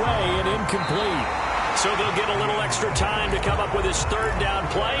knocked away and incomplete. So they'll get a little extra time to come up with his third down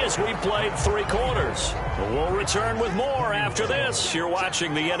play as we played 3 quarters. We'll return with more after this. You're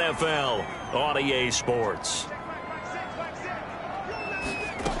watching the NFL on EA Sports.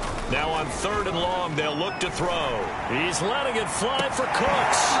 Now on 3rd and long, they'll look to throw. He's letting it fly for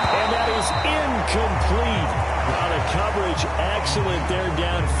Cooks. And that is incomplete. Now the coverage excellent there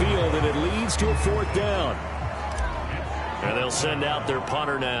downfield, and it leads to a 4th down. And they'll send out their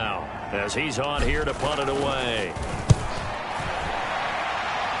punter now as he's on here to punt it away.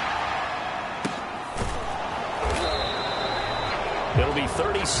 It'll be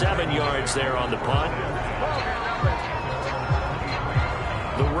 37 yards there on the punt.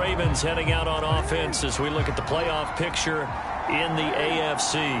 The Ravens heading out on offense as we look at the playoff picture in the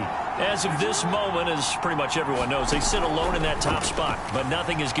AFC. As of this moment, as pretty much everyone knows, they sit alone in that top spot, but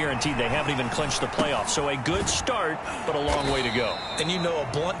nothing is guaranteed. They haven't even clinched the playoffs. So a good start, but a long way to go. And you know, a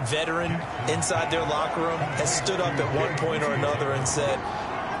blunt veteran inside their locker room has stood up at one point or another and said,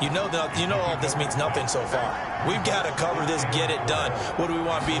 you know all this means nothing so far. We've got to cover this, get it done. What do we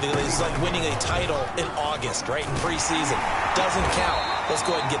want to be? It's like winning a title in August, right, in preseason. Doesn't count. Let's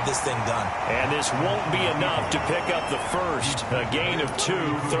go ahead and get this thing done. And this won't be enough to pick up the first. A gain of 2,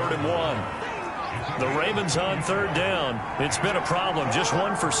 3rd and 1. The Ravens on 3rd down. It's been a problem. Just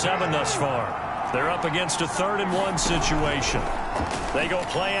 1 for 7 thus far. They're up against a 3rd and 1 situation. They go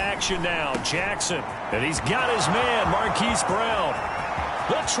play action now. Jackson. And he's got his man, Marquise Brown.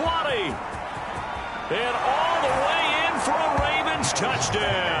 The 20. And all the way in for a Ravens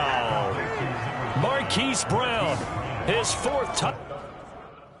touchdown. Marquise Brown, his 4th touchdown.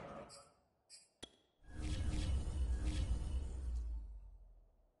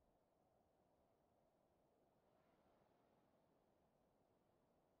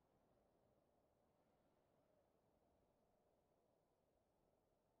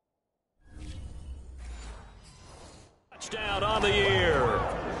 Touchdown on the year.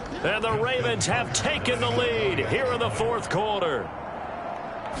 And the Ravens have taken the lead here in the 4th quarter.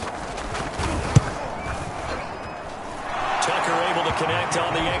 Tucker able to connect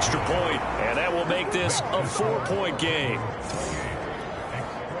on the extra point, and that will make this a 4-point game.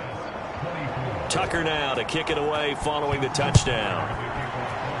 Tucker now to kick it away following the touchdown.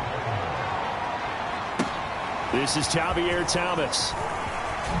 This is Javier Thomas.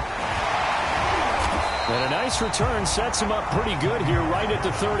 And a nice return sets him up pretty good here right at the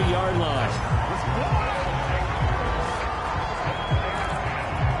 30-yard line.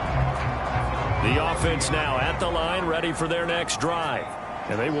 The offense now at the line, ready for their next drive.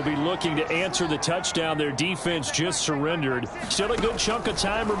 And they will be looking to answer the touchdown their defense just surrendered. Still a good chunk of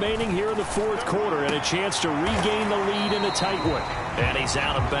time remaining here in the 4th quarter and a chance to regain the lead in a tight one. And he's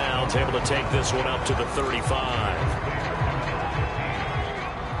out of bounds, able to take this one up to the 35.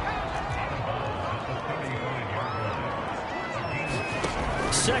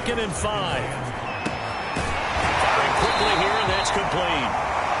 2nd and 5. Firing quickly here, and that's complete.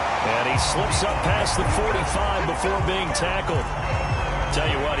 And he slips up past the 45 before being tackled. Tell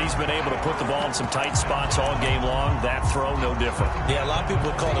you what, he's been able to put the ball in some tight spots all game long. That throw, no different. Yeah, a lot of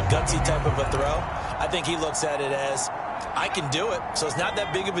people would call it a gutsy type of a throw. I think he looks at it as, I can do it, so it's not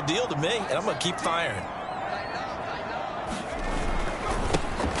that big of a deal to me, and I'm going to keep firing.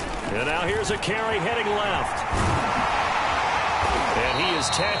 And now here's a carry heading left. And he is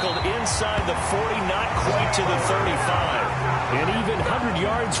tackled inside the 40, not quite to the 35. And even 100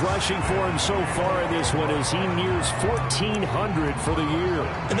 yards rushing for him so far in this one as he nears 1,400 for the year.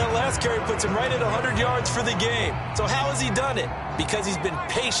 And that last carry puts him right at 100 yards for the game. So how has he done it? Because he's been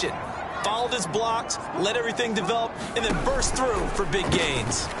patient, followed his blocks, let everything develop, and then burst through for big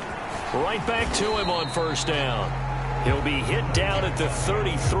gains. Right back to him on first down. He'll be hit down at the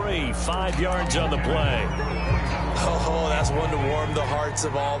 33, 5 yards on the play. Oh, that's one to warm the hearts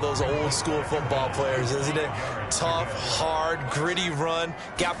of all those old school football players, isn't it? Tough, hard, gritty run,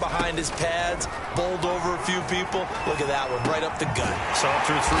 got behind his pads, bowled over a few people. Look at that one, right up the gut. Saw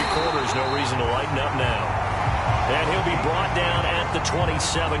through 3 quarters, no reason to lighten up now. And he'll be brought down at the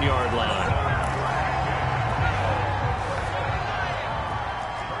 27-yard line.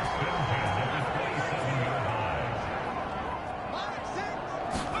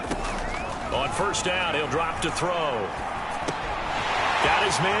 On first down, he'll drop to throw. Got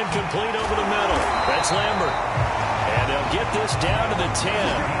his man complete over the middle. That's Lambert. And they'll get this down to the 10.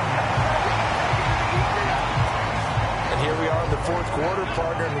 And here we are in the fourth quarter,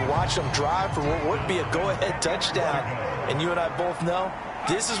 partner, and watch them drive for what would be a go-ahead touchdown. And you and I both know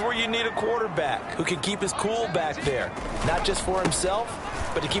this is where you need a quarterback who can keep his cool back there. Not just for himself,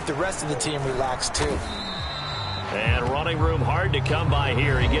 but to keep the rest of the team relaxed too. And running room hard to come by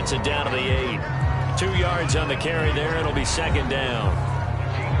here. He gets it down to the 8. 2 yards on the carry there. It'll be second down.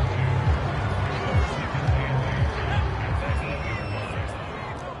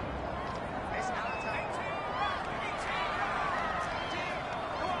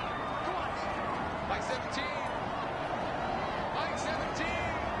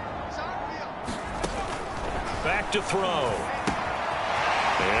 Back to throw.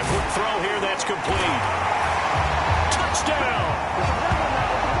 And quick throw here. That's complete. Touchdown!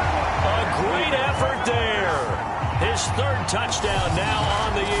 A great effort there. His third touchdown now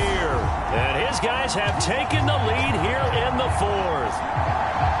on the year. And his guys have taken the lead here in the fourth.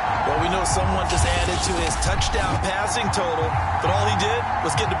 Well, we know someone just added to his touchdown passing total, but all he did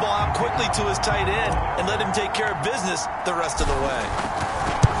was get the ball out quickly to his tight end and let him take care of business the rest of the way.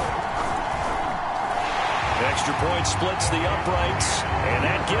 Extra point splits the uprights, and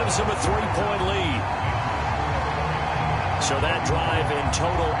that gives him a 3-point lead. So that drive in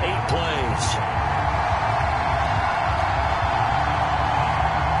total 8 plays.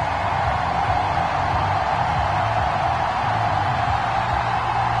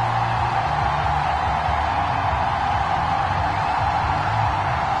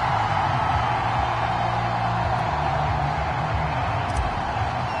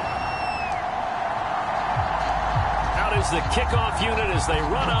 Out is the kickoff unit as they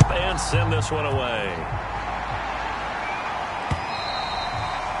run up and send this one away.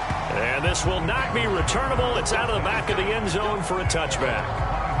 And this will not be returnable. It's out of the back of the end zone for a touchback.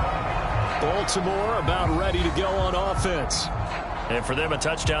 Baltimore about ready to go on offense. And for them, a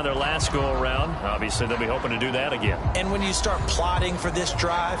touchdown their last go-around. Obviously, they'll be hoping to do that again. And when you start plotting for this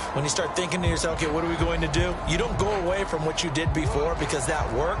drive, when you start thinking to yourself, okay, what are we going to do? You don't go away from what you did before because that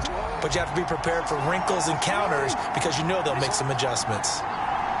worked, but you have to be prepared for wrinkles and counters because you know they'll make some adjustments.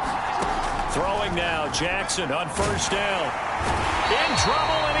 Throwing now, Jackson on first down. In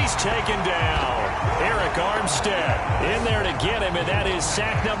trouble, and he's taken down. Eric Armstead in there to get him, and that is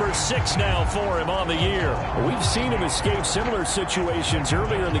sack number 6 now for him on the year. We've seen him escape similar situations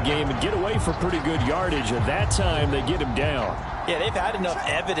earlier in the game and get away for pretty good yardage, and that time they get him down. Yeah, they've had enough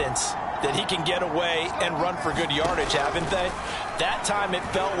evidence that he can get away and run for good yardage, haven't they? That time it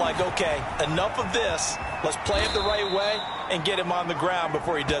felt like, okay, enough of this. Let's play it the right way and get him on the ground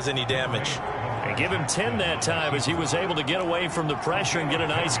before he does any damage. And give him 10 that time as he was able to get away from the pressure and get a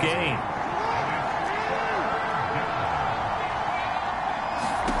nice gain.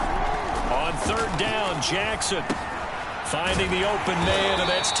 On third down, Jackson finding the open man, and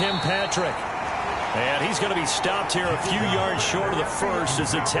that's Tim Patrick. And he's going to be stopped here a few yards short of the first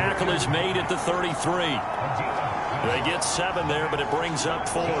as the tackle is made at the 33. They get 7 there, but it brings up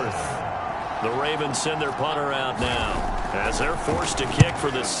 4th. The Ravens send their punter out now as they're forced to kick for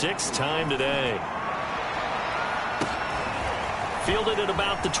the 6th time today. Fielded at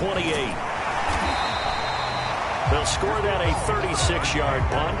about the 28. They'll score that a 36-yard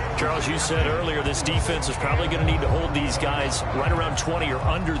punt. Charles, you said earlier this defense is probably going to need to hold these guys right around 20 or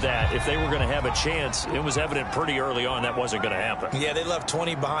under that if they were going to have a chance. It was evident pretty early on that wasn't going to happen. Yeah, they left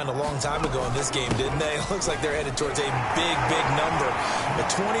 20 behind a long time ago in this game, didn't they? It looks like they're headed towards a big, big number. But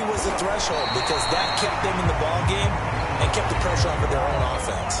 20 was the threshold because that kept them in the ball game and kept the pressure off of their own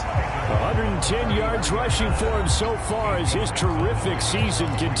offense. 110 yards rushing for him so far as his terrific season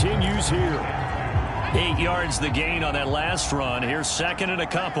continues here. 8 yards the gain on that last run. Here's second and a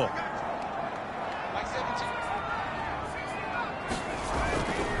couple.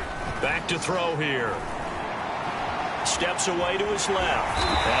 Back to throw here. Steps away to his left.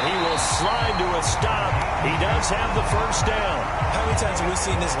 And he will slide to a stop. He does have the first down. How many times have we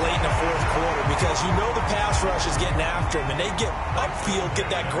seen this late in the fourth quarter? Because you know the pass rush is getting after him, and they get upfield, get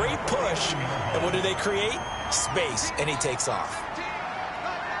that great push. And what do they create? Space, and he takes off.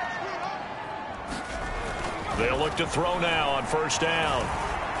 They'll look to throw now on first down.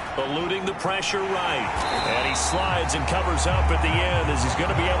 Eluding the pressure right. And he slides and covers up at the end as he's going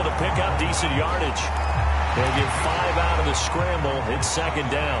to be able to pick up decent yardage. They'll get 5 out of the scramble. It's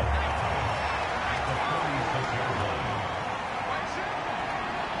second down.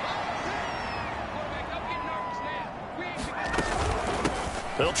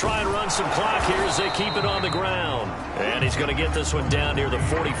 They'll try and run some clock here as they keep it on the ground. And he's going to get this one down near the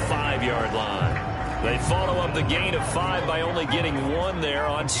 45-yard line. They follow up the gain of 5 by only getting 1 there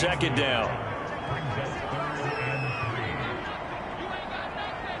on second down.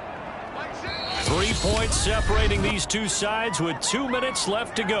 Three points separating these two sides with 2 minutes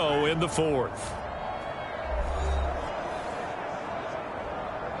left to go in the fourth.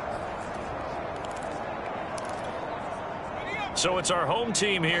 So it's our home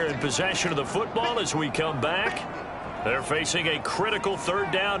team here in possession of the football as we come back. They're facing a critical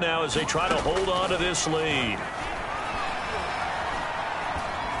third down now as they try to hold on to this lead.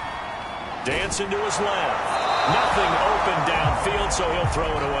 Dancing to his left. Nothing open downfield, so he'll throw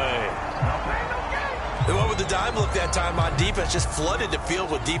it away. They went with the dime look that time on defense, just flooded the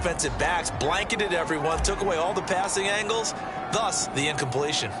field with defensive backs, blanketed everyone, took away all the passing angles, thus the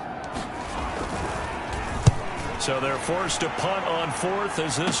incompletion. So they're forced to punt on fourth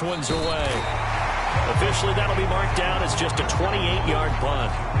as this one's away. Officially, that'll be marked down as just a 28-yard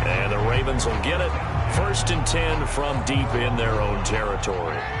punt. And the Ravens will get it. 1st and 10 from deep in their own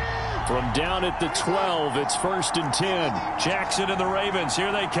territory. From down at the 12, it's 1st and 10. Jackson and the Ravens,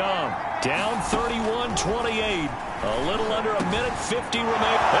 here they come. Down 31-28. A little under a minute 50 remain.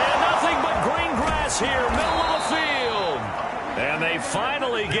 And nothing but green grass here, middle of the field. And they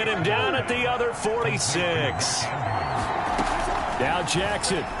finally get him down at the other 46. Now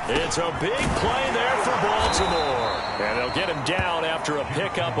Jackson. It's a big play there for Baltimore. And they'll get him down after a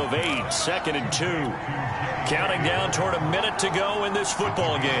pickup of 8. 2nd and 2. Counting down toward a minute to go in this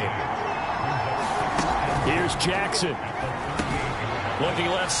football game. Here's Jackson. Looking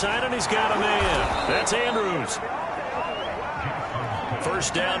left side, and he's got a man. That's Andrews.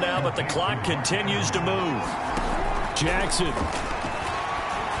 First down now, but the clock continues to move. Jackson.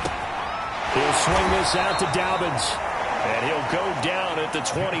 He'll swing this out to Dobbins. And he'll go down at the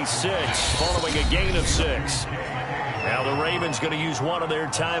 26 following a gain of 6. Now the Ravens going to use one of their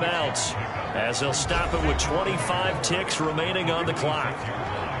timeouts as they'll stop it with 25 ticks remaining on the clock.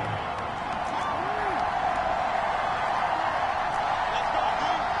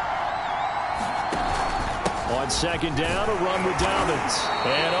 On second down, a run with Dobbins.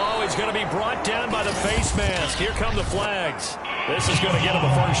 And he's going to be brought down by the face mask. Here come the flags. This is going to get him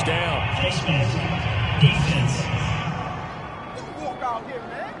a first down. Face mask. Defense.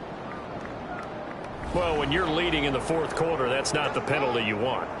 Well, when you're leading in the fourth quarter, that's not the penalty you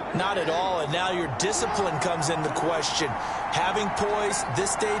want. Not at all, and now your discipline comes into question. Having poise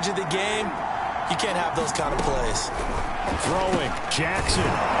this stage of the game, you can't have those kind of plays. Throwing, Jackson.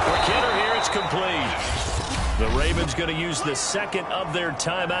 Quick hitter here, it's complete. The Ravens going to use the second of their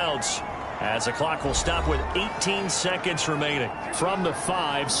timeouts as the clock will stop with 18 seconds remaining. From the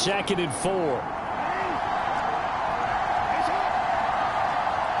 5, 2nd and 4.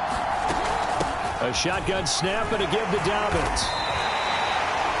 A shotgun snap and a give to Dobbins.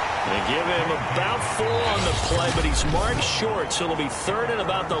 They give him about 4 on the play, but he's marked short, so it'll be 3rd and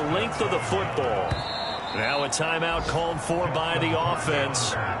about the length of the football. Now a timeout called for by the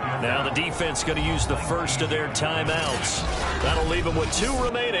offense. Now the defense going to use the first of their timeouts. That'll leave them with 2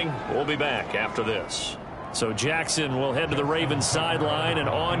 remaining. We'll be back after this. So Jackson will head to the Ravens sideline, and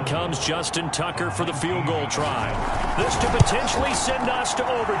on comes Justin Tucker for the field goal try. This to potentially send us to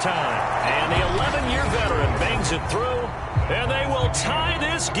overtime. And the 11-year veteran bangs it through, and they will tie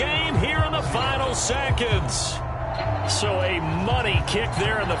this game here in the final seconds. So a money kick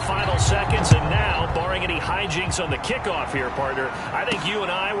there in the final seconds, and now, barring any hijinks on the kickoff here, partner, I think you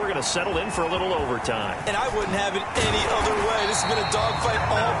and I, we're going to settle in for a little overtime. And I wouldn't have it any other way. This has been a dogfight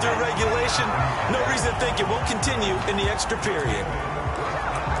all through regulation. No reason to think it won't continue in the extra period.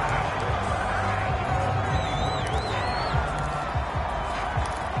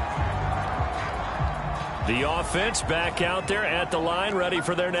 The offense back out there at the line, ready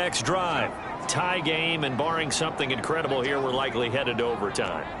for their next drive. Tie game, and barring something incredible here, we're likely headed to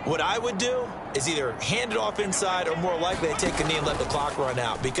overtime. What I would do is either hand it off inside or more likely I take a knee and let the clock run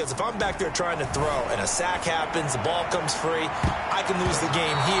out. Because if I'm back there trying to throw and a sack happens, the ball comes free, I can lose the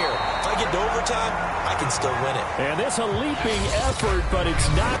game here. If I get to overtime, I can still win it. And it's a leaping effort, but it's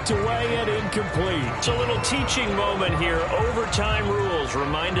knocked away and incomplete. It's a little teaching moment here. Overtime rules.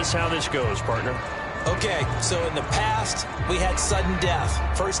 Remind us how this goes, partner. Okay, so in the past, we had sudden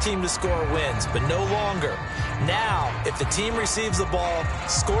death. First team to score wins, but no longer. Now, if the team receives the ball,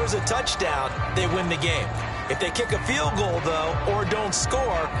 scores a touchdown, they win the game. If they kick a field goal, though, or don't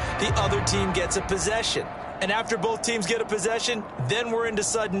score, the other team gets a possession. And after both teams get a possession, then we're into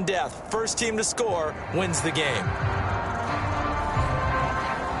sudden death. First team to score wins the game.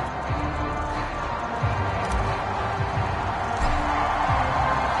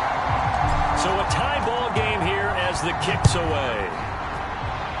 So a tie ball game here as the kick's away.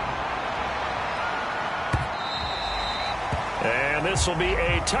 And this will be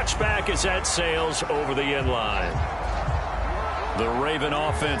a touchback as that sails over the end line. The Raven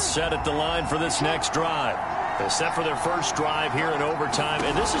offense set at the line for this next drive. They set for their first drive here in overtime,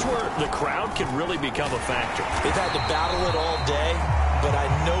 and this is where the crowd can really become a factor. They've had to battle it all day, but I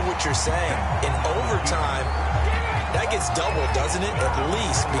know what you're saying. In overtime, that gets doubled, doesn't it? At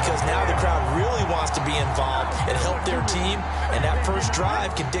least, because now the crowd really wants to be involved and help their team, and that first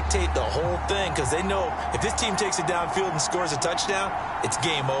drive can dictate the whole thing because they know if this team takes it downfield and scores a touchdown, it's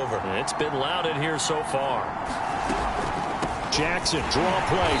game over. It's been loud in here so far. Jackson, draw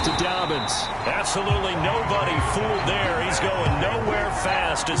play to Dobbins. Absolutely nobody fooled there. He's going nowhere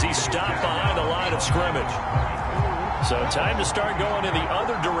fast as he stopped behind the line of scrimmage. So time to start going in the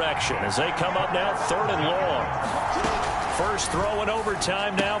other direction as they come up now 3rd and long. First throw in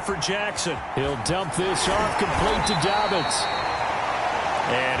overtime now for Jackson. He'll dump this off complete to Dobbins.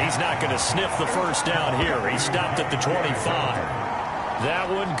 And he's not going to sniff the first down here. He stopped at the 25. That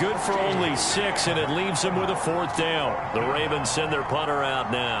one good for only 6, and it leaves him with a 4th down. The Ravens send their punter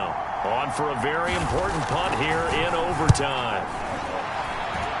out now. On for a very important punt here in overtime.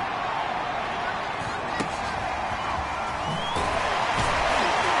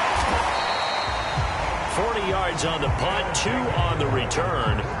 Yards on the punt, 2 on the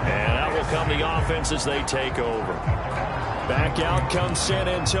return, and out will come the offense as they take over. Back out comes San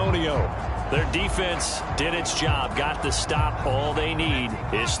Antonio. Their defense did its job, got the stop. All they need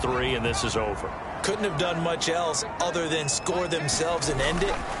is 3, and this is over. Couldn't have done much else other than score themselves and end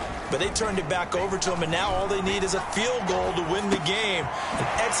it, but they turned it back over to them, and now all they need is a field goal to win the game. An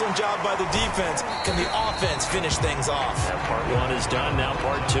excellent job by the defense. Can the offense finish things off? That part 1 is done, now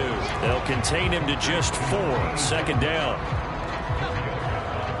part 2. They'll contain him to just 4. 2nd down.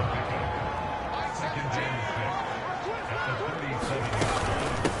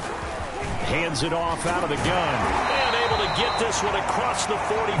 Hands it off out of the gun. And able to get this one across the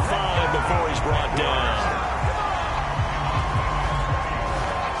 45 before he's brought down.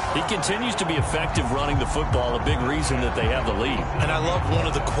 He continues to be effective running the football, a big reason that they have the lead. And I love one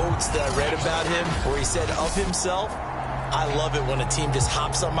of the quotes that I read about him where he said of himself, "I love it when a team just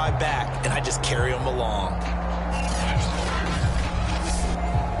hops on my back and I just carry them along."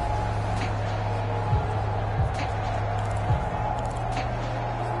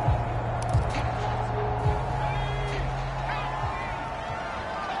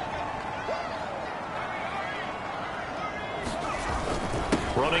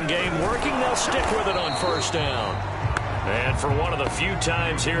 Running game working, they'll stick with it on 1st down. And for one of the few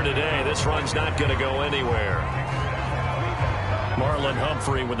times here today, this run's not going to go anywhere. Marlon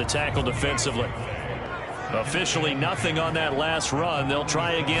Humphrey with the tackle defensively. Officially nothing on that last run. They'll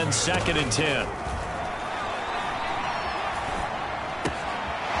try again 2nd and 10.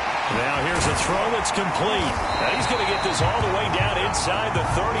 Now here's a throw that's complete. Now he's going to get this all the way down inside the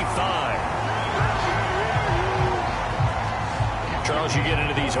 35. Charles, you get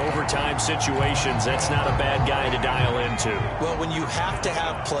into these overtime situations, that's not a bad guy to dial into. Well, when you have to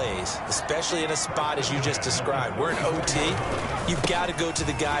have plays, especially in a spot as you just described, we're in OT, you've got to go to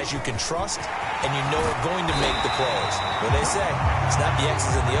the guys you can trust and you know are going to make the plays. What they say, it's not the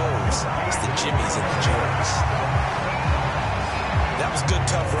X's and the O's, it's the Jimmys and the Joes. That was good,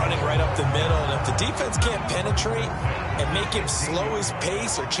 tough running right up the middle. And if the defense can't penetrate and make him slow his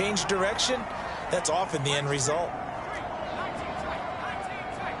pace or change direction, that's often the end result.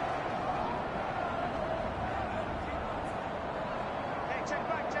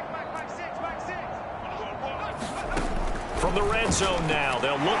 From the red zone now,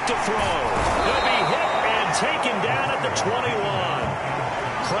 they'll look to throw. He'll be hit and taken down at the 21.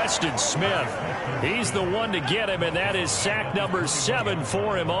 Preston Smith, he's the one to get him, and that is sack number 7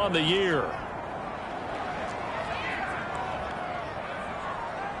 for him on the year.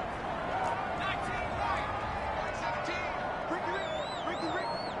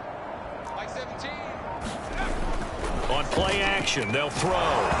 On play action, they'll throw.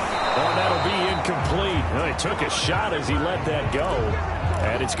 Oh, that'll be incomplete. Well, he took a shot as he let that go.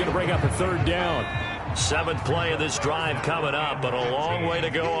 And it's going to bring up a third down. 7th play of this drive coming up, but a long way to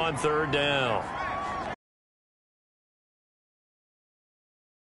go on third down.